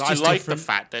better because It's I just like different. the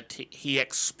fact that he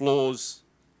explores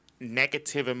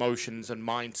negative emotions and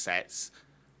mindsets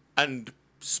and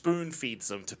spoon feeds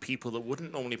them to people that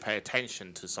wouldn't normally pay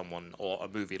attention to someone or a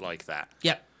movie like that.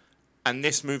 Yeah. And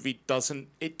this movie doesn't.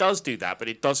 It does do that, but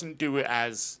it doesn't do it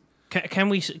as Can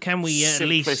we at least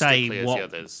simplistically say as the what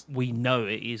others. we know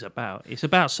it is about? It's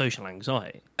about social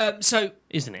anxiety, So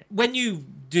isn't it? when you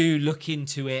do look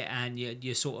into it and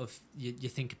you sort of you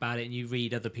think about it and you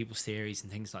read other people's theories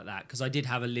and things like that, because I did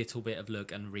have a little bit of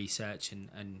look and research and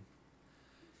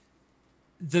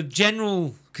the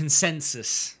general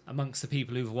consensus amongst the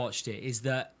people who've watched it is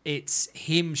that it's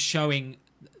him showing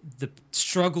the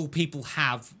struggle people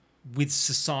have with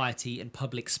society and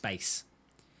public space.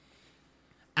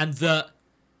 and that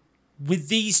with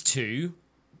these two,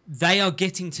 they are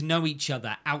getting to know each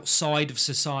other outside of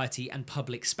society and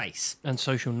public space. And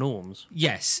social norms.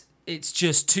 Yes, it's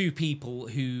just two people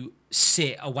who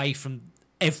sit away from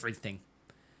everything.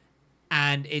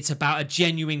 And it's about a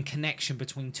genuine connection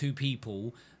between two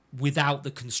people without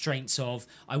the constraints of,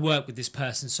 I work with this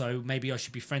person, so maybe I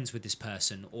should be friends with this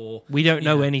person. Or We don't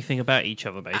know anything about each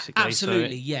other, basically.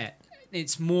 absolutely, yeah.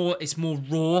 It's more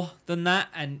raw than that,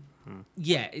 and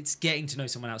yeah, it's getting to know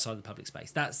someone outside the public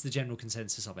space. That's the general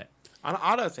consensus of it.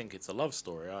 I don't think it's a love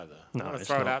story either. No, I'm going to it's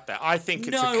throw it not. out there. I think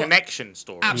it's No, a connection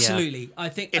story. Absolutely, I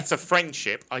think It's a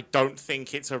friendship. I don't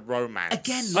think it's a romance.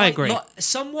 again, I agree.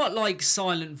 Somewhat like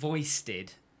Silent Voice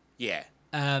did. Yeah.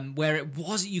 Where it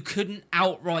was, you couldn't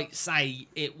outright say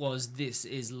it was this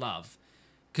is love,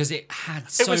 because it had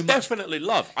so It was much. definitely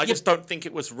love. I just don't think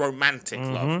it was romantic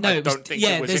love. No, I it was, don't think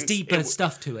yeah, it was there's deeper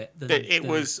stuff to it. It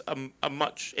was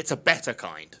it's a better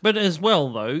kind. But as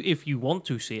well, though, if you want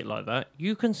to see it like that,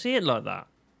 you can see it like that.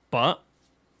 But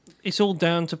it's all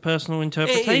down to personal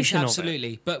interpretation It is, of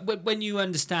absolutely. But when you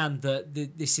understand that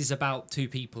this is about two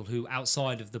people who,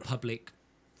 outside of the public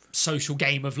social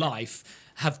game of life,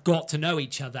 have got to know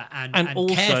each other and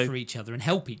also, care for each other and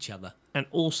help each other. And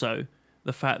also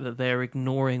the fact that they're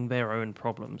ignoring their own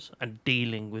problems and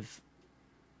dealing with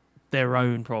their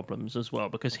own problems as well,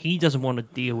 because he doesn't want to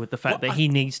deal with the fact that he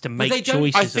needs to make they don't-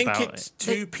 choices I think about it's it.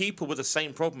 two people with the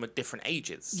same problem at different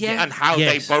ages. Yeah. And how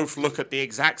Yes. they both look at the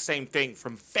exact same thing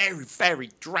from very, very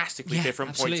drastically Yeah, different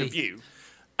points of absolutely. view.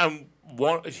 And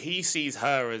what he sees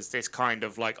her as this kind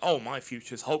of like, oh, my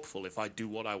future's hopeful if I do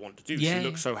what I want to do. Yeah, She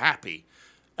looks so happy.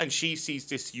 And she sees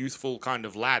this youthful kind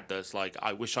of lad that's like,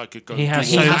 I wish I could go He do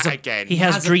has, that so- again. he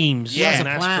has has a- dreams he has and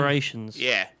a plan. aspirations.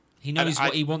 Yeah. He knows And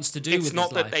what he wants to do It's with not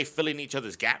his that life. they fill in each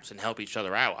other's gaps and help each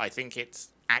other out. I think it's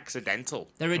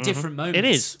accidental. They're at different moments. It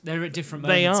is. They're at different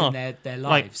They moments are. in their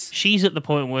Like, lives. she's at the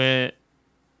point where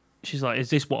she's like,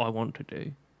 is this what I want to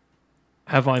do?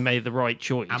 Have I made the right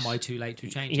choice? Am I too late to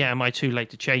change? Yeah, am I too late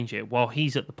to change it? While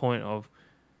he's at the point of,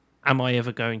 am I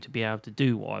ever going to be able to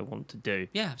do what I want to do?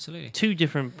 Yeah, absolutely. Two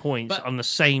different points But on the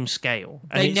same scale.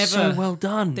 And they it's never- so well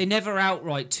done. They never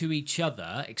outright to each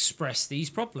other express these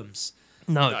problems.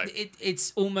 no.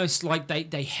 It's almost like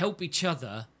they help each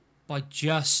other by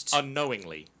just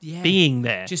Unknowingly. Being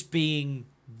there. just being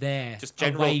there, Just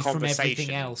general away from everything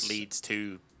conversation else. leads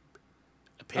to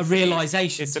A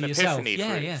realization It's to an yourself. epiphany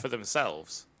Yeah, for, yeah. for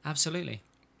themselves. Absolutely.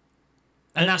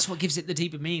 And that's what gives it the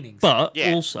deeper meanings. But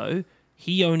Yeah. also,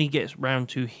 he only gets round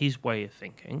to his way of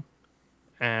thinking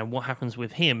and what happens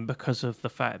with him because of the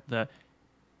fact that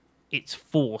it's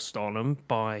forced on him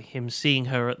by him seeing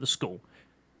her at the school.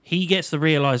 He gets the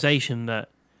realization that,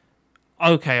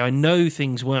 okay, I know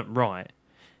things weren't right.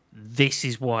 This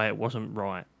is why it wasn't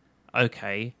right.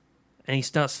 Okay. And he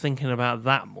starts thinking about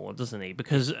that more, doesn't he?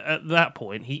 Because at that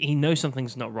point, he knows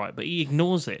something's not right, but he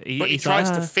ignores it. But he he's tries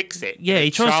like, to "Ah." fix it. Yeah, in a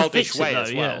he tries to childish fix it, way though,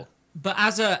 as well. yeah. But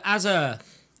as a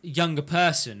younger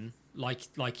person,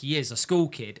 like he is a school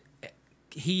kid,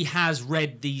 he has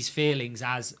read these feelings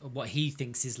as what he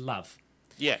thinks is love.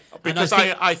 Yeah, And because I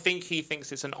think- I think he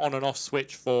thinks it's an on and off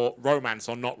switch for romance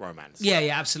or not romance. Yeah,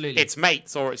 yeah, absolutely. It's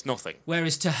mates or it's nothing.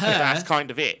 Whereas to her, That's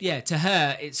kind of it. yeah, to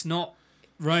her, it's not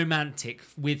romantic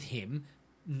with him,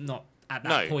 not at that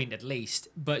No. point at least.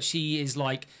 But she is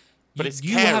like, But you, it's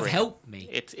you have caring. helped me.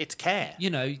 It's care.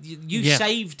 You know, you Yeah.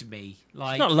 saved me.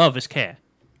 Like, It's not love, it's care.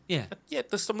 yeah, Yeah,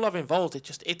 there's some love involved.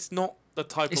 It's not the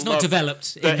type it's of not love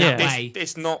developed in that that Yeah. way.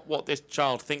 It's not what this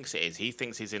child thinks it is. He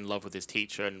thinks he's in love with his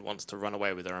teacher and wants to run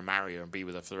away with her and marry her and be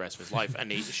with her for the rest of his life. And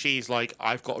she's like,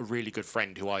 I've got a really good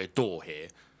friend who I adore here.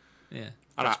 Yeah.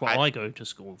 And That's what I go to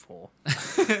school for.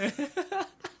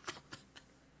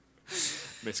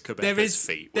 Miss There Cabela's is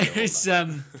feet. we all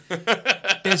know.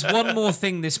 there's one more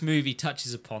thing this movie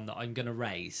touches upon that I'm going to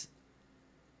raise,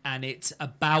 and it's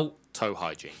about toe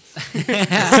hygiene.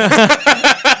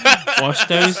 Wash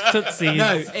those tootsies.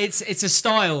 no, it's a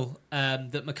style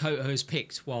that Makoto has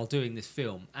picked while doing this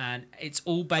film, and it's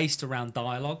all based around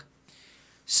dialogue.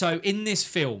 So in this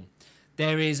film,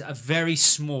 there is a very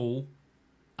small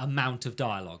amount of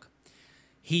dialogue.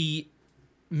 He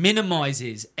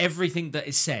minimizes everything that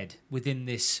is said within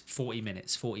this 40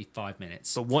 minutes, 45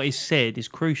 minutes. But what is said is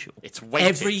crucial. It's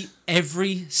weighted.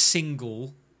 Every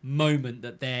single moment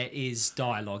that there is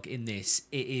dialogue in this,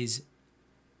 it is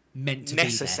meant to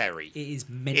Necessary. be there. It is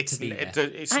meant It's, to be there.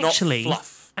 it's not Actually,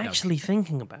 fluff. actually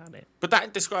thinking about it. But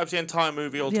that describes the entire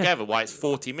movie altogether, why it's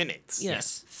 40 minutes.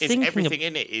 Yes. It's Thinking everything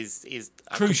in it is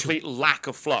a Crucial. complete lack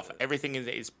of fluff. Everything in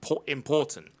it is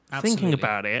important. Thinking Absolutely.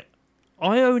 about it,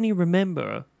 I only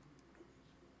remember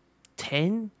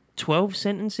 10 12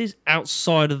 sentences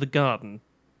outside of the garden.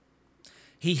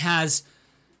 He has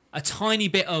a tiny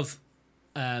bit of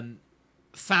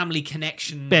family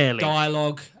connection Barely.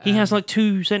 dialogue. He has like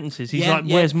 2 sentences. He's like,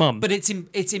 "Where's mum?" But it's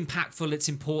impactful. It's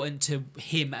important to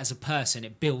him as a person.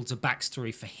 It builds a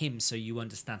backstory for him so you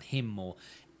understand him more.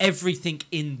 Everything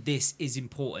in this is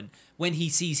important. When he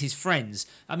sees his friends,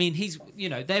 I mean,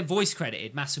 they're voice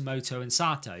credited, Masumoto and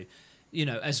Sato,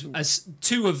 as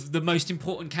 2 of the most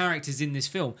important characters in this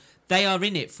film. They are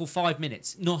in it for 5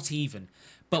 minutes, not even.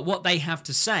 But what they have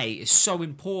to say is so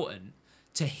important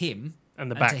to him and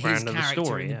the to background his of the character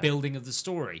story, and the building of the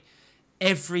story.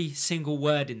 Every single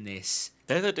word in this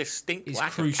There's a distinct is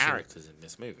lack crucial. of characters in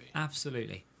this movie.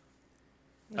 Absolutely.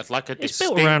 It's like a It's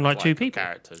distinct built around like lack 2 of people.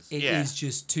 characters. It is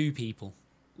just 2 people.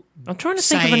 I'm trying to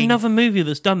think of saying- another movie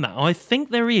that's done that. I think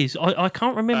there is. I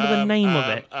can't remember the name of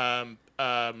it.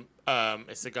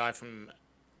 It's the guy from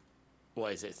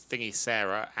what is it? Thingy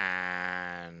Sarah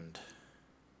and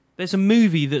There's a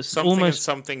movie that's something almost... of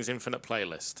something's Infinite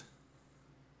Playlist.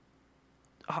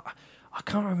 I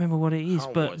can't remember what it is,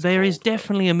 What but it's there is called, though.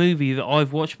 definitely a movie that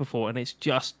I've watched before, and it's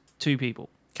just 2 people.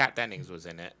 Kat Dennings was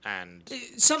in it, and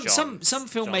Some John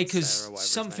filmmakers Sarah,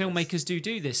 whatever his name is.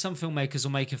 do this. Some filmmakers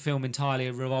will make a film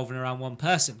entirely revolving around one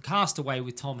person. Castaway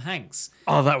with Tom Hanks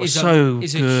Oh, that was is so a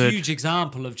good. huge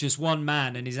example of just one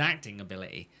man and his acting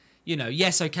ability.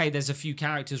 Yes, okay, there's a few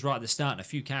characters right at the start and a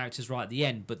few characters right at the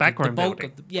end, but the Background bulk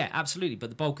building. of absolutely, but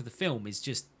the bulk of the film is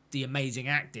just the amazing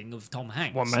acting of Tom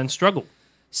Hanks. One man struggle.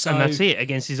 So And that's it,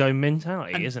 against his own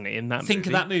mentality, and isn't it, in that think movie?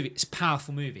 of that movie. It's a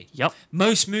powerful movie. Yep.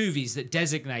 Most movies that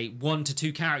designate 1 to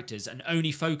 2 characters and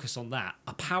only focus on that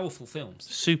are powerful films.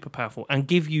 Super powerful. And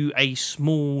give you a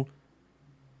small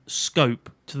scope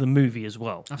to the movie as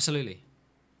well. Absolutely.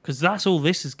 Because that's all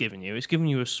this has given you. It's given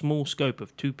you a small scope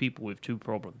of 2 people with 2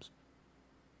 problems.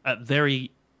 At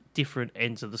very different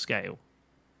ends of the scale.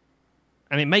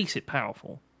 And it makes it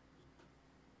powerful.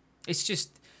 It's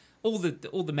just all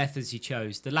the methods you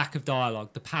chose, the lack of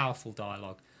dialogue, the powerful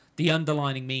dialogue, the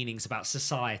underlining meanings about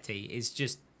society is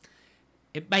just,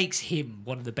 it makes him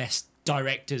one of the best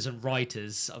directors and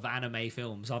writers of anime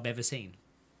films I've ever seen.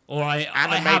 Or I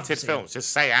have animated seen. films. Just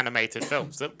say animated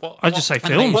films. I just say Animated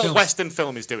films. What films. Western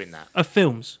film is doing that? Of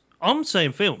films. I'm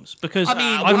saying films because I mean,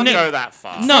 I I've wouldn't ne- go that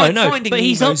far. No, no, Finding but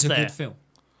he's Nemo's up a there. good film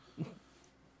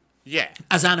Yeah.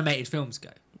 as animated films go.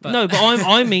 But No, but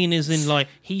I mean as in like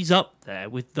he's up there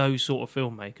with those sort of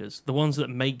filmmakers, the ones that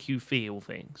make you feel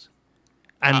things,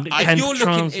 and If can you're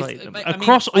translate looking, them I mean,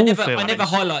 across I all never, films. I never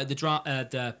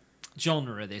highlighted the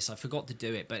genre of this. I forgot to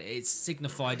do it, but it's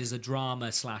signified as a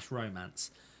drama / romance,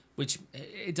 which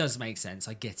it does make sense.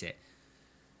 I get it.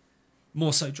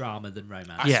 More so drama than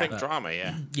romance. I Yeah. think but- drama,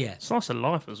 yeah. Yeah. Slice of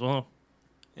life as well.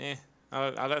 Yeah.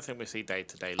 I don't think we see day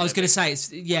to day. I was going to say,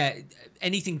 it's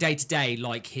anything day to day,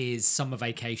 like his summer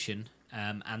vacation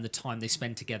and the time they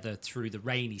spend together through the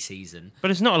rainy season.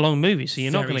 But it's not a long movie, so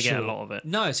you're not Very going to get a short. lot of it.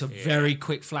 No, it's a very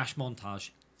quick flash montage.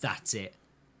 That's it.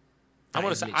 I That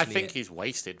want is to say, I literally think it. he's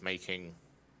wasted making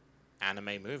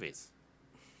anime movies.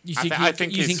 You I think, thi- I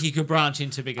think you his- think he could branch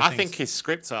into bigger I things? think his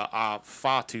scripts are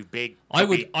far too big to I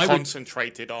would- be I would-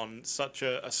 concentrated on such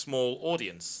a small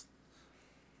audience.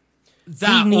 that,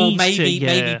 He or needs maybe to,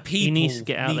 maybe yeah, people he needs to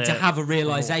get out need to there have a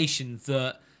realization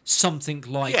that something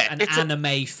like Yeah, an it's a-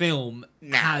 anime film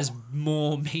Now. has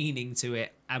more meaning to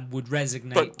it and would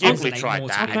resonate. But Ghibli resonate tried more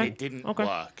to that people. and it didn't Okay.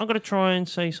 work. I'm going to try and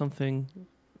say something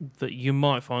that you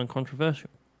might find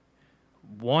controversial.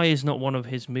 Why is not one of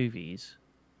his movies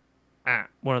at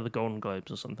one of the Golden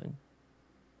Globes or something?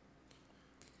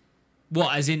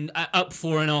 What, as in up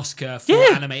for an Oscar for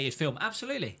Yeah. animated film?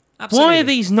 Absolutely. Absolutely. Why are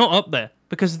these not up there?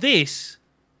 Because this...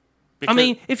 Because I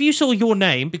mean, if you saw Your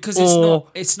Name, Because or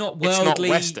it's not It's not worldly.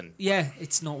 Western. Yeah,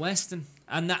 it's not Western,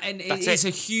 and That's it's it. a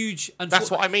huge. that's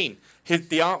what I mean.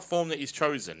 The art form that he's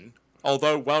chosen,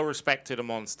 although well respected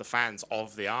amongst the fans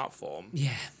of the art form,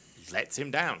 Yeah, lets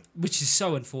him down. which is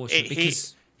so unfortunate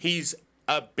because He's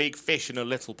a big fish in a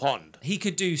little pond, he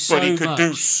could do so but he could much.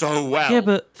 do so well. yeah,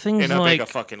 but things in a bigger like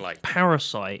fucking lake.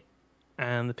 Parasite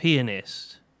and The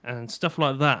Pianist and stuff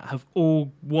like that have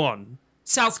all won.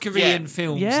 South Korean Yeah.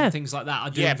 films Yeah. and things like that are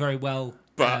doing Yeah. very well.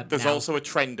 But there's now. also a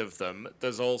trend of them.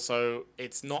 There's also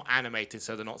it's not animated,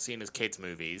 so they're not seen as kids'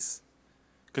 movies.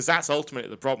 Because that's ultimately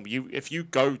the problem. If you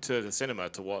go to the cinema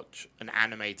to watch an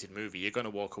animated movie, you're going to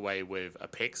walk away with a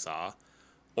Pixar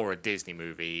or a Disney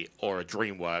movie or a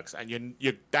DreamWorks, and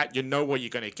you know what you're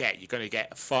going to get. You're going to get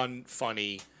a fun,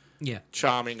 funny, yeah.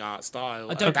 charming art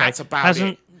style. I don't- And that's about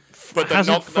Hasn't it. But hasn't they're not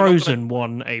gonna- Frozen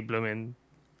won a blooming...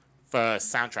 for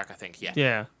soundtrack, I think. Yeah.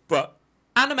 Yeah. But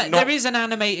There is an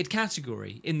animated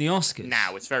category in the Oscars.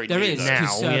 Now it's very there new. is Though. Now,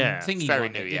 because yeah. Thingy It's very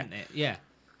won new, it, yeah. didn't it? Yeah,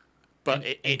 But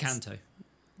it's Encanto.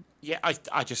 Yeah,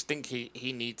 I just think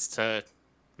he needs to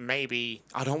maybe,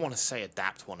 I don't want to say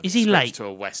adapt one of Is his he scripts late? to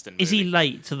a Western movie. Is he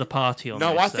late to the party on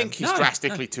No, this? I then? think he's No,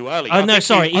 drastically too early. Oh I no, think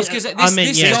sorry. he- I was gonna say, I meant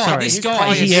this yeah, guy- sorry. this He's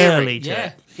guy Is he pioneering. early to Yeah.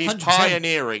 it? He's 100%.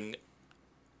 pioneering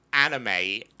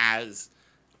anime as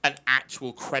an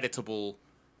actual creditable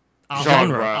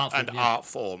genre art form, and yeah. art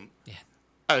form Yeah.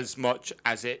 as much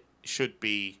as it should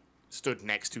be stood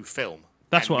next to film.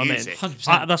 That's and what music. I meant.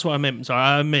 100%. That's what I meant. Sorry,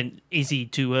 I meant is he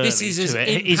too early This is as to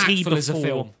it? Is he impactful as a before?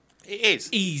 film, It is.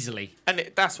 easily.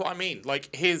 And that's what I mean.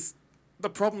 Like the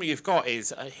problem you've got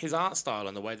is his art style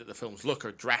and the way that the films look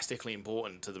are drastically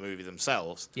important to the movie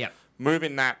themselves. Yeah.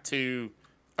 Moving that to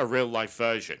a real life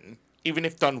version, even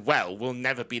if done well, will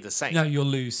never be the same. No, you'll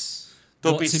lose.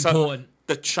 There'll What's be important?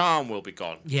 The charm will be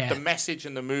gone. Yeah. The message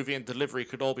and the movie and delivery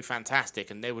could all be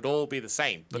fantastic, and they would all be the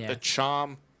same, but Yeah. the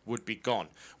charm would be gone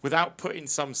without putting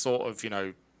some sort of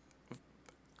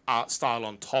art style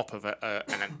on top of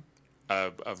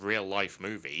a real life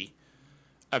movie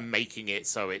and making it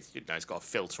so it's it's got a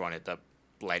filter on it that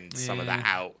blends some of that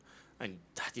Yeah. out. And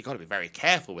you got to be very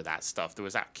careful with that stuff. There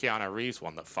was that Keanu Reeves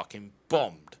one that fucking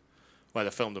bombed, where they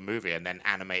filmed a movie and then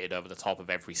animated over the top of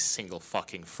every single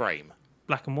fucking frame.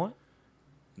 Black and white.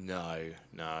 No, I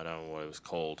don't know what it was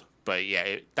called. But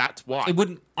yeah, that's why.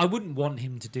 I wouldn't want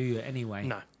him to do it anyway.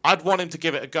 No. I'd want him to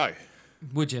give it a go.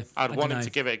 Would you? I'd want him dunno. to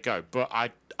give it a go, but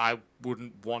I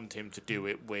wouldn't want him to do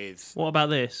it with. What about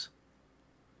this?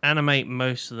 Animate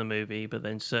most of the movie, but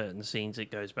then certain scenes it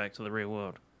goes back to the real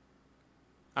world.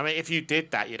 I mean, if you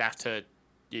did that, you'd have to.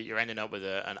 You're ending up with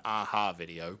an aha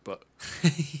video, but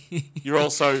you're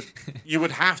also you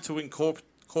would have to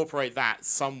incorporate that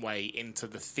some way into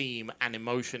the theme and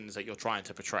emotions that you're trying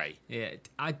to portray. Yeah,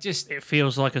 I just. It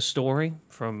feels like a story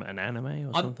from an anime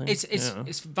or something.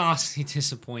 It's vastly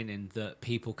disappointing that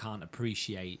people can't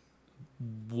appreciate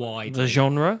why the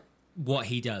genre. what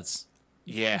he does.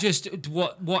 Yeah, Just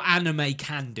what anime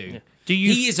can do. Do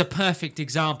you? He is a perfect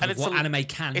example And of it's what a- anime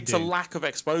can it's do. a lack of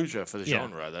exposure for the Yeah.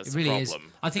 genre. That's It really the is.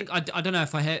 problem. I think I don't know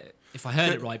if I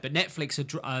heard it right, but Netflix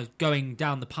are going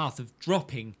down the path of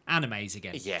dropping animes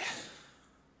again. Yeah,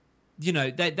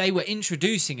 They were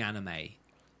introducing anime.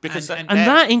 because And And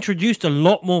that introduced a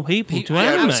lot more people to Yeah,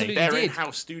 anime. absolutely. their did.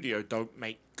 in-house studio don't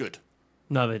make good.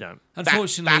 No, they don't.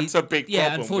 Unfortunately, that's a big yeah.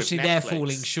 problem with Unfortunately, they're Netflix.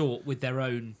 falling short with their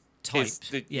own type.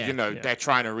 Yeah. They're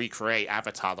trying to recreate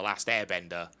Avatar: The Last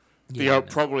Airbender. Yeah, I know.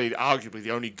 Probably, arguably,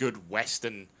 the only good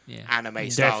Western Yeah. anime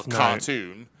style Death Note.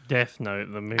 cartoon, Death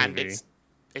Note, the movie. and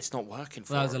it's not working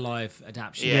for Well, that was a them. live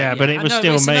adaptation. Yeah, but it I was know,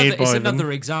 still it's made another, by It's them.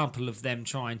 another example of them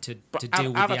trying to But deal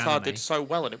with the Avatar anime. did so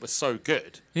well, and it was so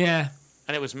good, Yeah,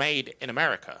 and it was made in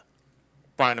America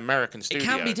by an American it studio.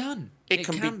 can be done. It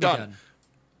can be done.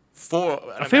 For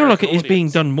an I feel like American it is being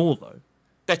audience. done more though.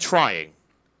 They're trying.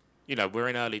 We're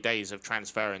in early days of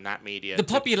transferring that media. The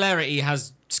to- popularity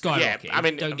has Yeah, skyrocketed. I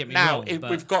mean, don't get me now wrong. but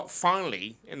we've got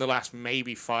finally in the last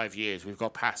maybe 5 years, we've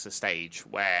got past the stage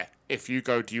where if you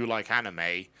go, "Do you like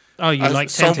anime?" Oh, you like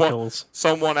tentacles?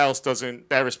 Someone else doesn't.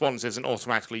 Their response isn't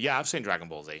automatically, "Yeah, I've seen Dragon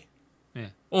Ball Z." yeah.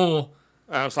 Or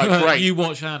And I was like, "Great, you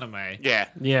watch anime. yeah."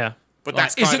 Yeah. But Like,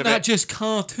 that's kind isn't of that it. just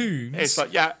cartoons? It's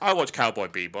like, yeah, I watch Cowboy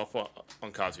Bebop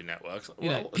on Cartoon Network.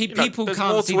 People there's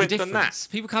can't more see to the it than that. difference.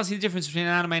 People can't see the difference between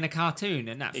an anime and a cartoon,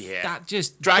 and that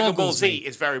just Dragon Ball boggles Z me.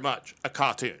 is very much a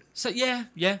cartoon. So yeah.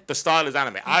 The style is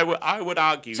anime. I would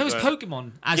argue. So is that,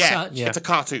 Pokemon as yeah, such. Yeah. it's a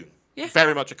cartoon. Yeah.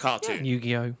 Very much a cartoon.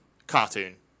 Yu-Gi-Oh,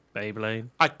 Cartoon. Beyblade.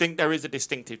 I think there is a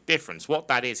distinctive difference. What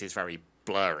that is very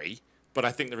blurry, but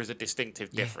I think there is a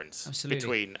distinctive difference absolutely.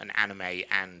 between an anime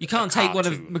and You can't a take one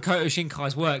of cartoon. Makoto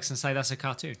Shinkai's works and say that's a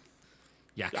cartoon.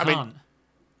 Yeah, I can't. mean,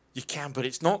 You can, but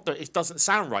it's not. It doesn't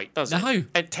sound right, does it? No.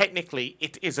 And technically,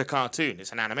 it is a cartoon.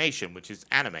 It's an animation, which is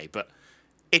anime, but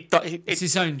It's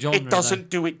its own genre. It doesn't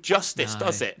do it justice, No,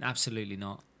 does it? Absolutely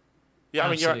not. Yeah,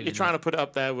 I mean, you're absolutely trying not. to put it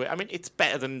up there with. I mean, it's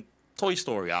better than Toy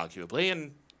Story, arguably,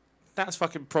 and that's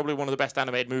fucking probably one of the best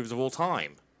animated movies of all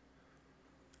time.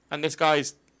 And this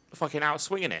guy's fucking out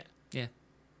swinging it. Yeah.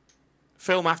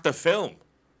 Film after film.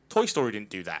 Toy Story didn't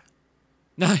do that.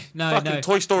 No. Fucking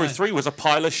Toy Story 3 was a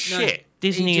pile of shit.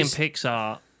 Disney just- and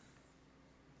Pixar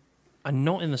are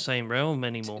not in the same realm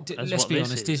anymore. As Let's what be this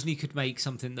honest. is. Disney could make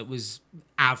something that was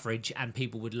average and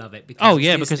people would love it. Because Oh it's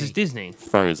yeah, Disney. because it's Disney.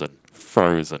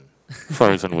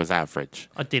 Frozen was average.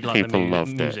 I did like People the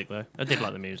loved it. music though. I did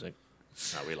like the music.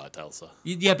 No, we liked Elsa.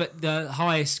 Yeah, but the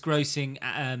highest grossing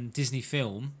Disney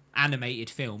film, animated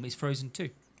film, is Frozen 2.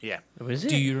 Yeah. Oh, is it?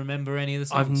 Do you remember any of the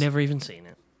songs? I've never even seen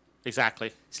it.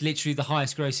 Exactly. It's literally the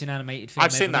highest grossing animated film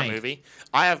I've seen ever that made. movie.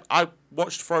 I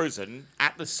watched Frozen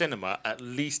at the cinema at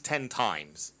least 10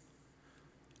 times.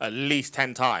 At least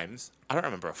 10 times. I don't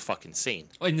remember a fucking scene.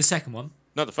 Oh, in the second one.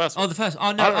 No, the first one. Oh, the first.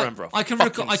 Oh no, I don't remember a I can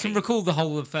fucking I can scene. recall the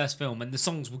whole of the first film, and the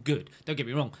songs were good. Don't get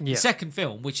me wrong. Yeah. The second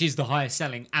film, which is the highest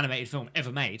selling animated film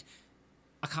ever made,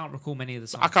 I can't recall many of the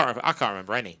songs. I can't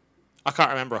remember any. I can't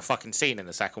remember a fucking scene in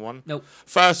the second one. Nope.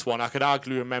 First one, I could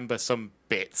arguably remember some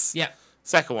bits. Yeah.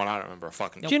 Second one, I don't remember a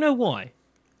fucking. Do you know why?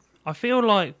 I feel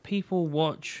like people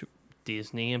watch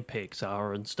Disney and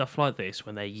Pixar and stuff like this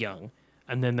when they're young,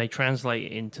 and then they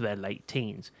translate it into their late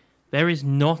teens. There is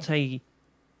not a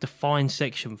defined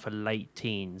section for late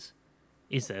teens,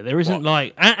 is there? There isn't What?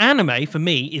 like anime for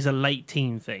me is a late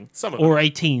teen thing Some of or them. a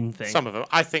teen thing. Some of them,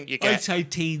 I think you get.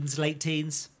 teens, late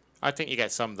teens. I think you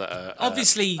get some that are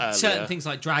Obviously, certain earlier. things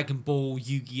like Dragon Ball,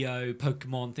 Yu-Gi-Oh,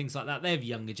 Pokemon, things like that, they're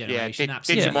younger Yeah, generation.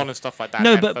 absolutely. Digimon and stuff like that.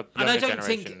 No, they're but- for And I younger don't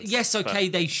think. generations, Yes, but- okay,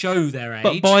 they show their age.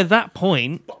 But by that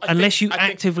point, I unless think- you I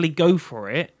think- actively go for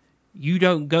it, you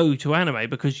don't go to anime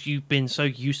because you've been so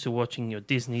used to watching your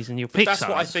Disneys and your Pixars. That's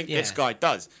what I think this Yeah. guy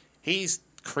does. He's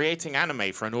creating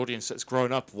anime for an audience that's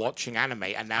grown up watching anime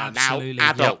and now Absolutely, now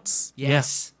yep. adults.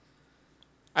 yes.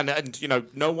 And you know,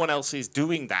 no one else is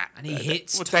doing that. And he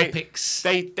hits Well, topics.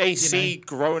 They see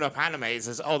grown up animes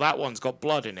as, oh, that one's got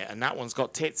blood in it and that one's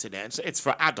got tits in it. And so it's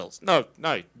for adults. No,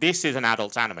 this is an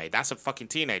adult's anime. That's a fucking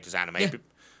teenager's anime. Yeah.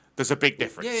 There's a big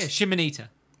difference. Yeah, Shimonita.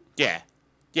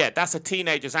 Yeah, that's a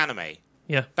teenager's anime.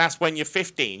 Yeah. That's when you're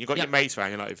 15. You got Yep. your mates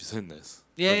around. You're like, have you seen this?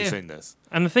 Yeah, Have you yeah. seen this?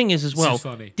 And the thing is as well, is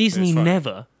funny. Disney It's funny.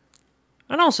 never,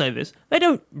 and I'll say this, they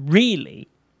don't really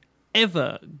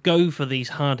ever go for these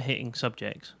hard-hitting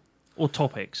subjects or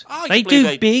topics. They Arguably do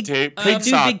they big, do. they do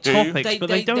Pixar big do. topics, but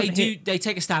they don't hit. They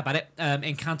take a stab at it.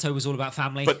 Encanto was all about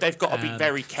family, But they've got to be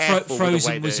very careful with the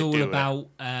Frozen way was they all do it. about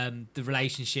the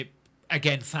relationship.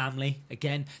 Again, family.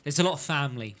 Again, there's a lot of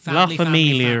family. La Family,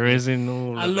 Familia family. is in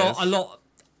all a of lot,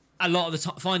 this. a lot of the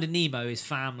time. Finding Nemo is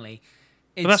family.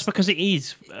 But that's because it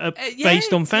is yeah,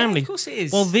 based on yeah, family. of course it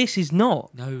is. Well, this is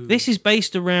not. No. This is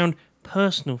based around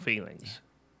personal feelings.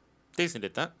 Disney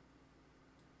did that.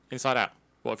 Inside Out.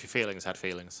 What if your feelings had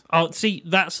feelings? Oh, see,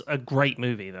 that's a great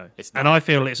movie though, It's and not. I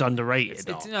feel it's underrated. It's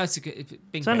not. No, it's a good.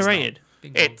 It's underrated.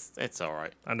 It's all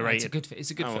right. Underrated.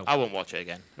 It's a good film. I won't watch it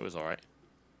again. It was all right.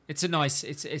 It's a nice.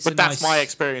 It's But a that's nice, my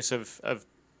experience of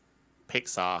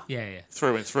Pixar Yeah.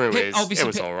 through and through. Pi- obviously It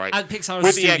was Pi- all right. and Pixar as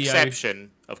With a the studio-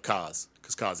 exception of Cars,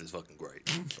 because Cars is fucking great.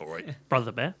 All right.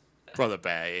 Brother Bear. Brother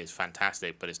Bear is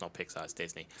fantastic, but it's not Pixar, it's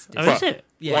Disney. Oh, But is it?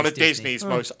 Yeah, one it's of Disney. Disney's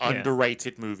most yeah.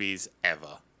 underrated movies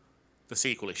ever. The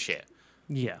sequel is shit,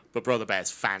 Yeah. but Brother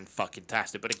Bear's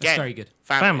fan-fucking-tastic. But It's again, very good.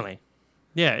 Family.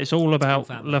 Yeah, it's all about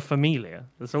family. La Familia.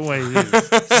 That's always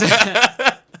is.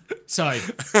 So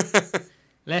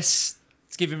let's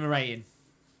give him a rating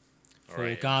for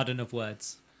Alright. Garden of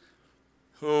Words.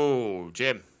 Oh,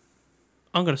 Jim.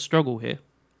 I'm going to struggle here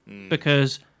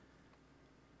because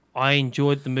I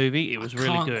enjoyed the movie. It was really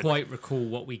Can't good. quite recall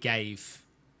what we gave.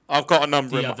 I've got a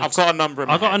number. The In, other I've got a number. In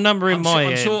my I got a head. number in my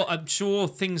head. I'm sure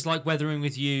things like Weathering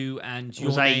with You and Your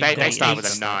Was Name eight. got They start with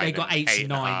eights- a 9 They got and 8s eight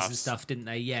and and a 9s half. and stuff, didn't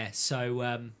they? Yeah.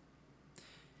 So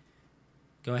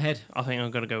go ahead. I think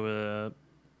I'm going to go with a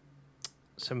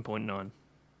 7.9.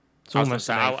 It's I was, gonna almost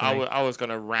say, an 8 for me. I was going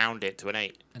to round it to an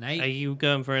 8. An Are 8. you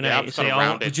going for an Yeah, 8? I'm just gonna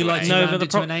round it Would you to like an to 8. round it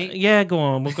to an 8? Yeah, go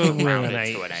on. We'll go with Round an it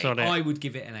 8. to an 8. Sorry. I would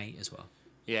give it an 8 as well.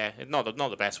 Yeah, not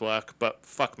the best work, but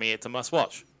fuck me, it's a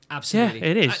must-watch. Absolutely. Yeah,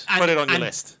 it is. Put it on your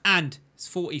list. And it's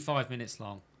 45 minutes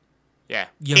long. Yeah,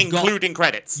 You've got- including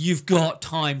credits. You've got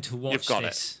time to watch You've got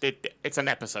this. It's an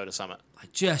episode of Summit.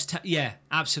 Yeah,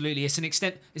 absolutely. It's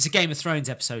a Game of Thrones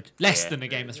episode. Less Yeah. than a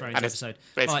Game of Thrones And episode.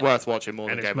 It's Like- worth watching more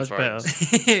And than it's Game of much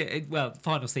Thrones. better. Well,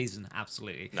 final season,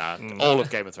 absolutely. No, all of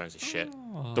Game of Thrones is shit.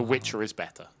 The Witcher is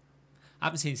better. I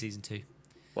haven't seen season 2.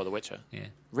 Well, The Witcher. Yeah.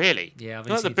 Really? Yeah, I've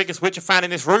You're not the seen- biggest Witcher fan in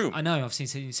this room. I know, I've seen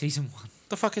season 1.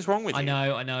 The fuck is wrong with you?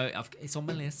 I know. It's on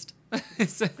my list.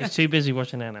 He's too busy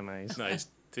watching animes. No, he's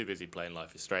too busy playing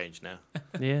Life is Strange now.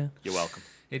 Yeah. You're welcome.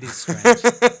 It is strange.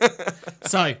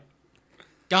 So,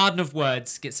 Garden of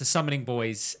Words gets the Summoning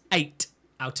Boys 8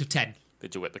 out of 10.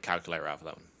 Did you whip the calculator out for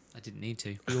that one? I didn't need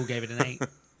to. We all gave it an 8.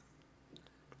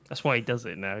 That's why he does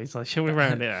it now. He's like, shall we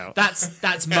round it out?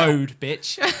 That's mode,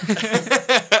 bitch.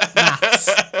 Maths.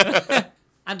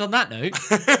 And on that note,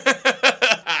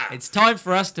 it's time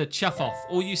for us to chuff off.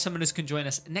 All you summoners can join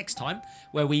us next time,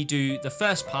 where we do the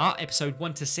first part, episode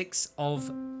 1 to 6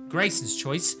 of Grayson's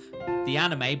choice, the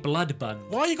anime Blood Bun.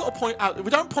 Why you got to point out? We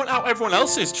don't point out everyone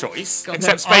else's choice God,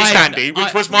 except no, Space Dandy,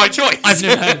 which was my choice. I've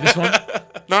never heard of this one.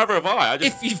 Neither have I. I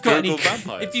just If you've got Googled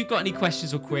vampires. if you've got any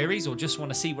questions or queries, or just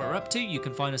want to see what we're up to, you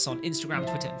can find us on Instagram,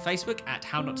 Twitter, and Facebook at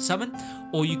How Not to Summon,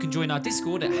 or you can join our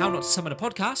Discord at How Not to Summon a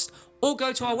Podcast, or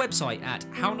go to our website at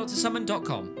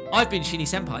hownottosummon.com. I've been Shinny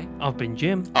Senpai. I've been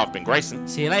Jim. I've been Grayson.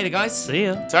 See you later, guys. See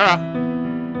ya. Ta-ra.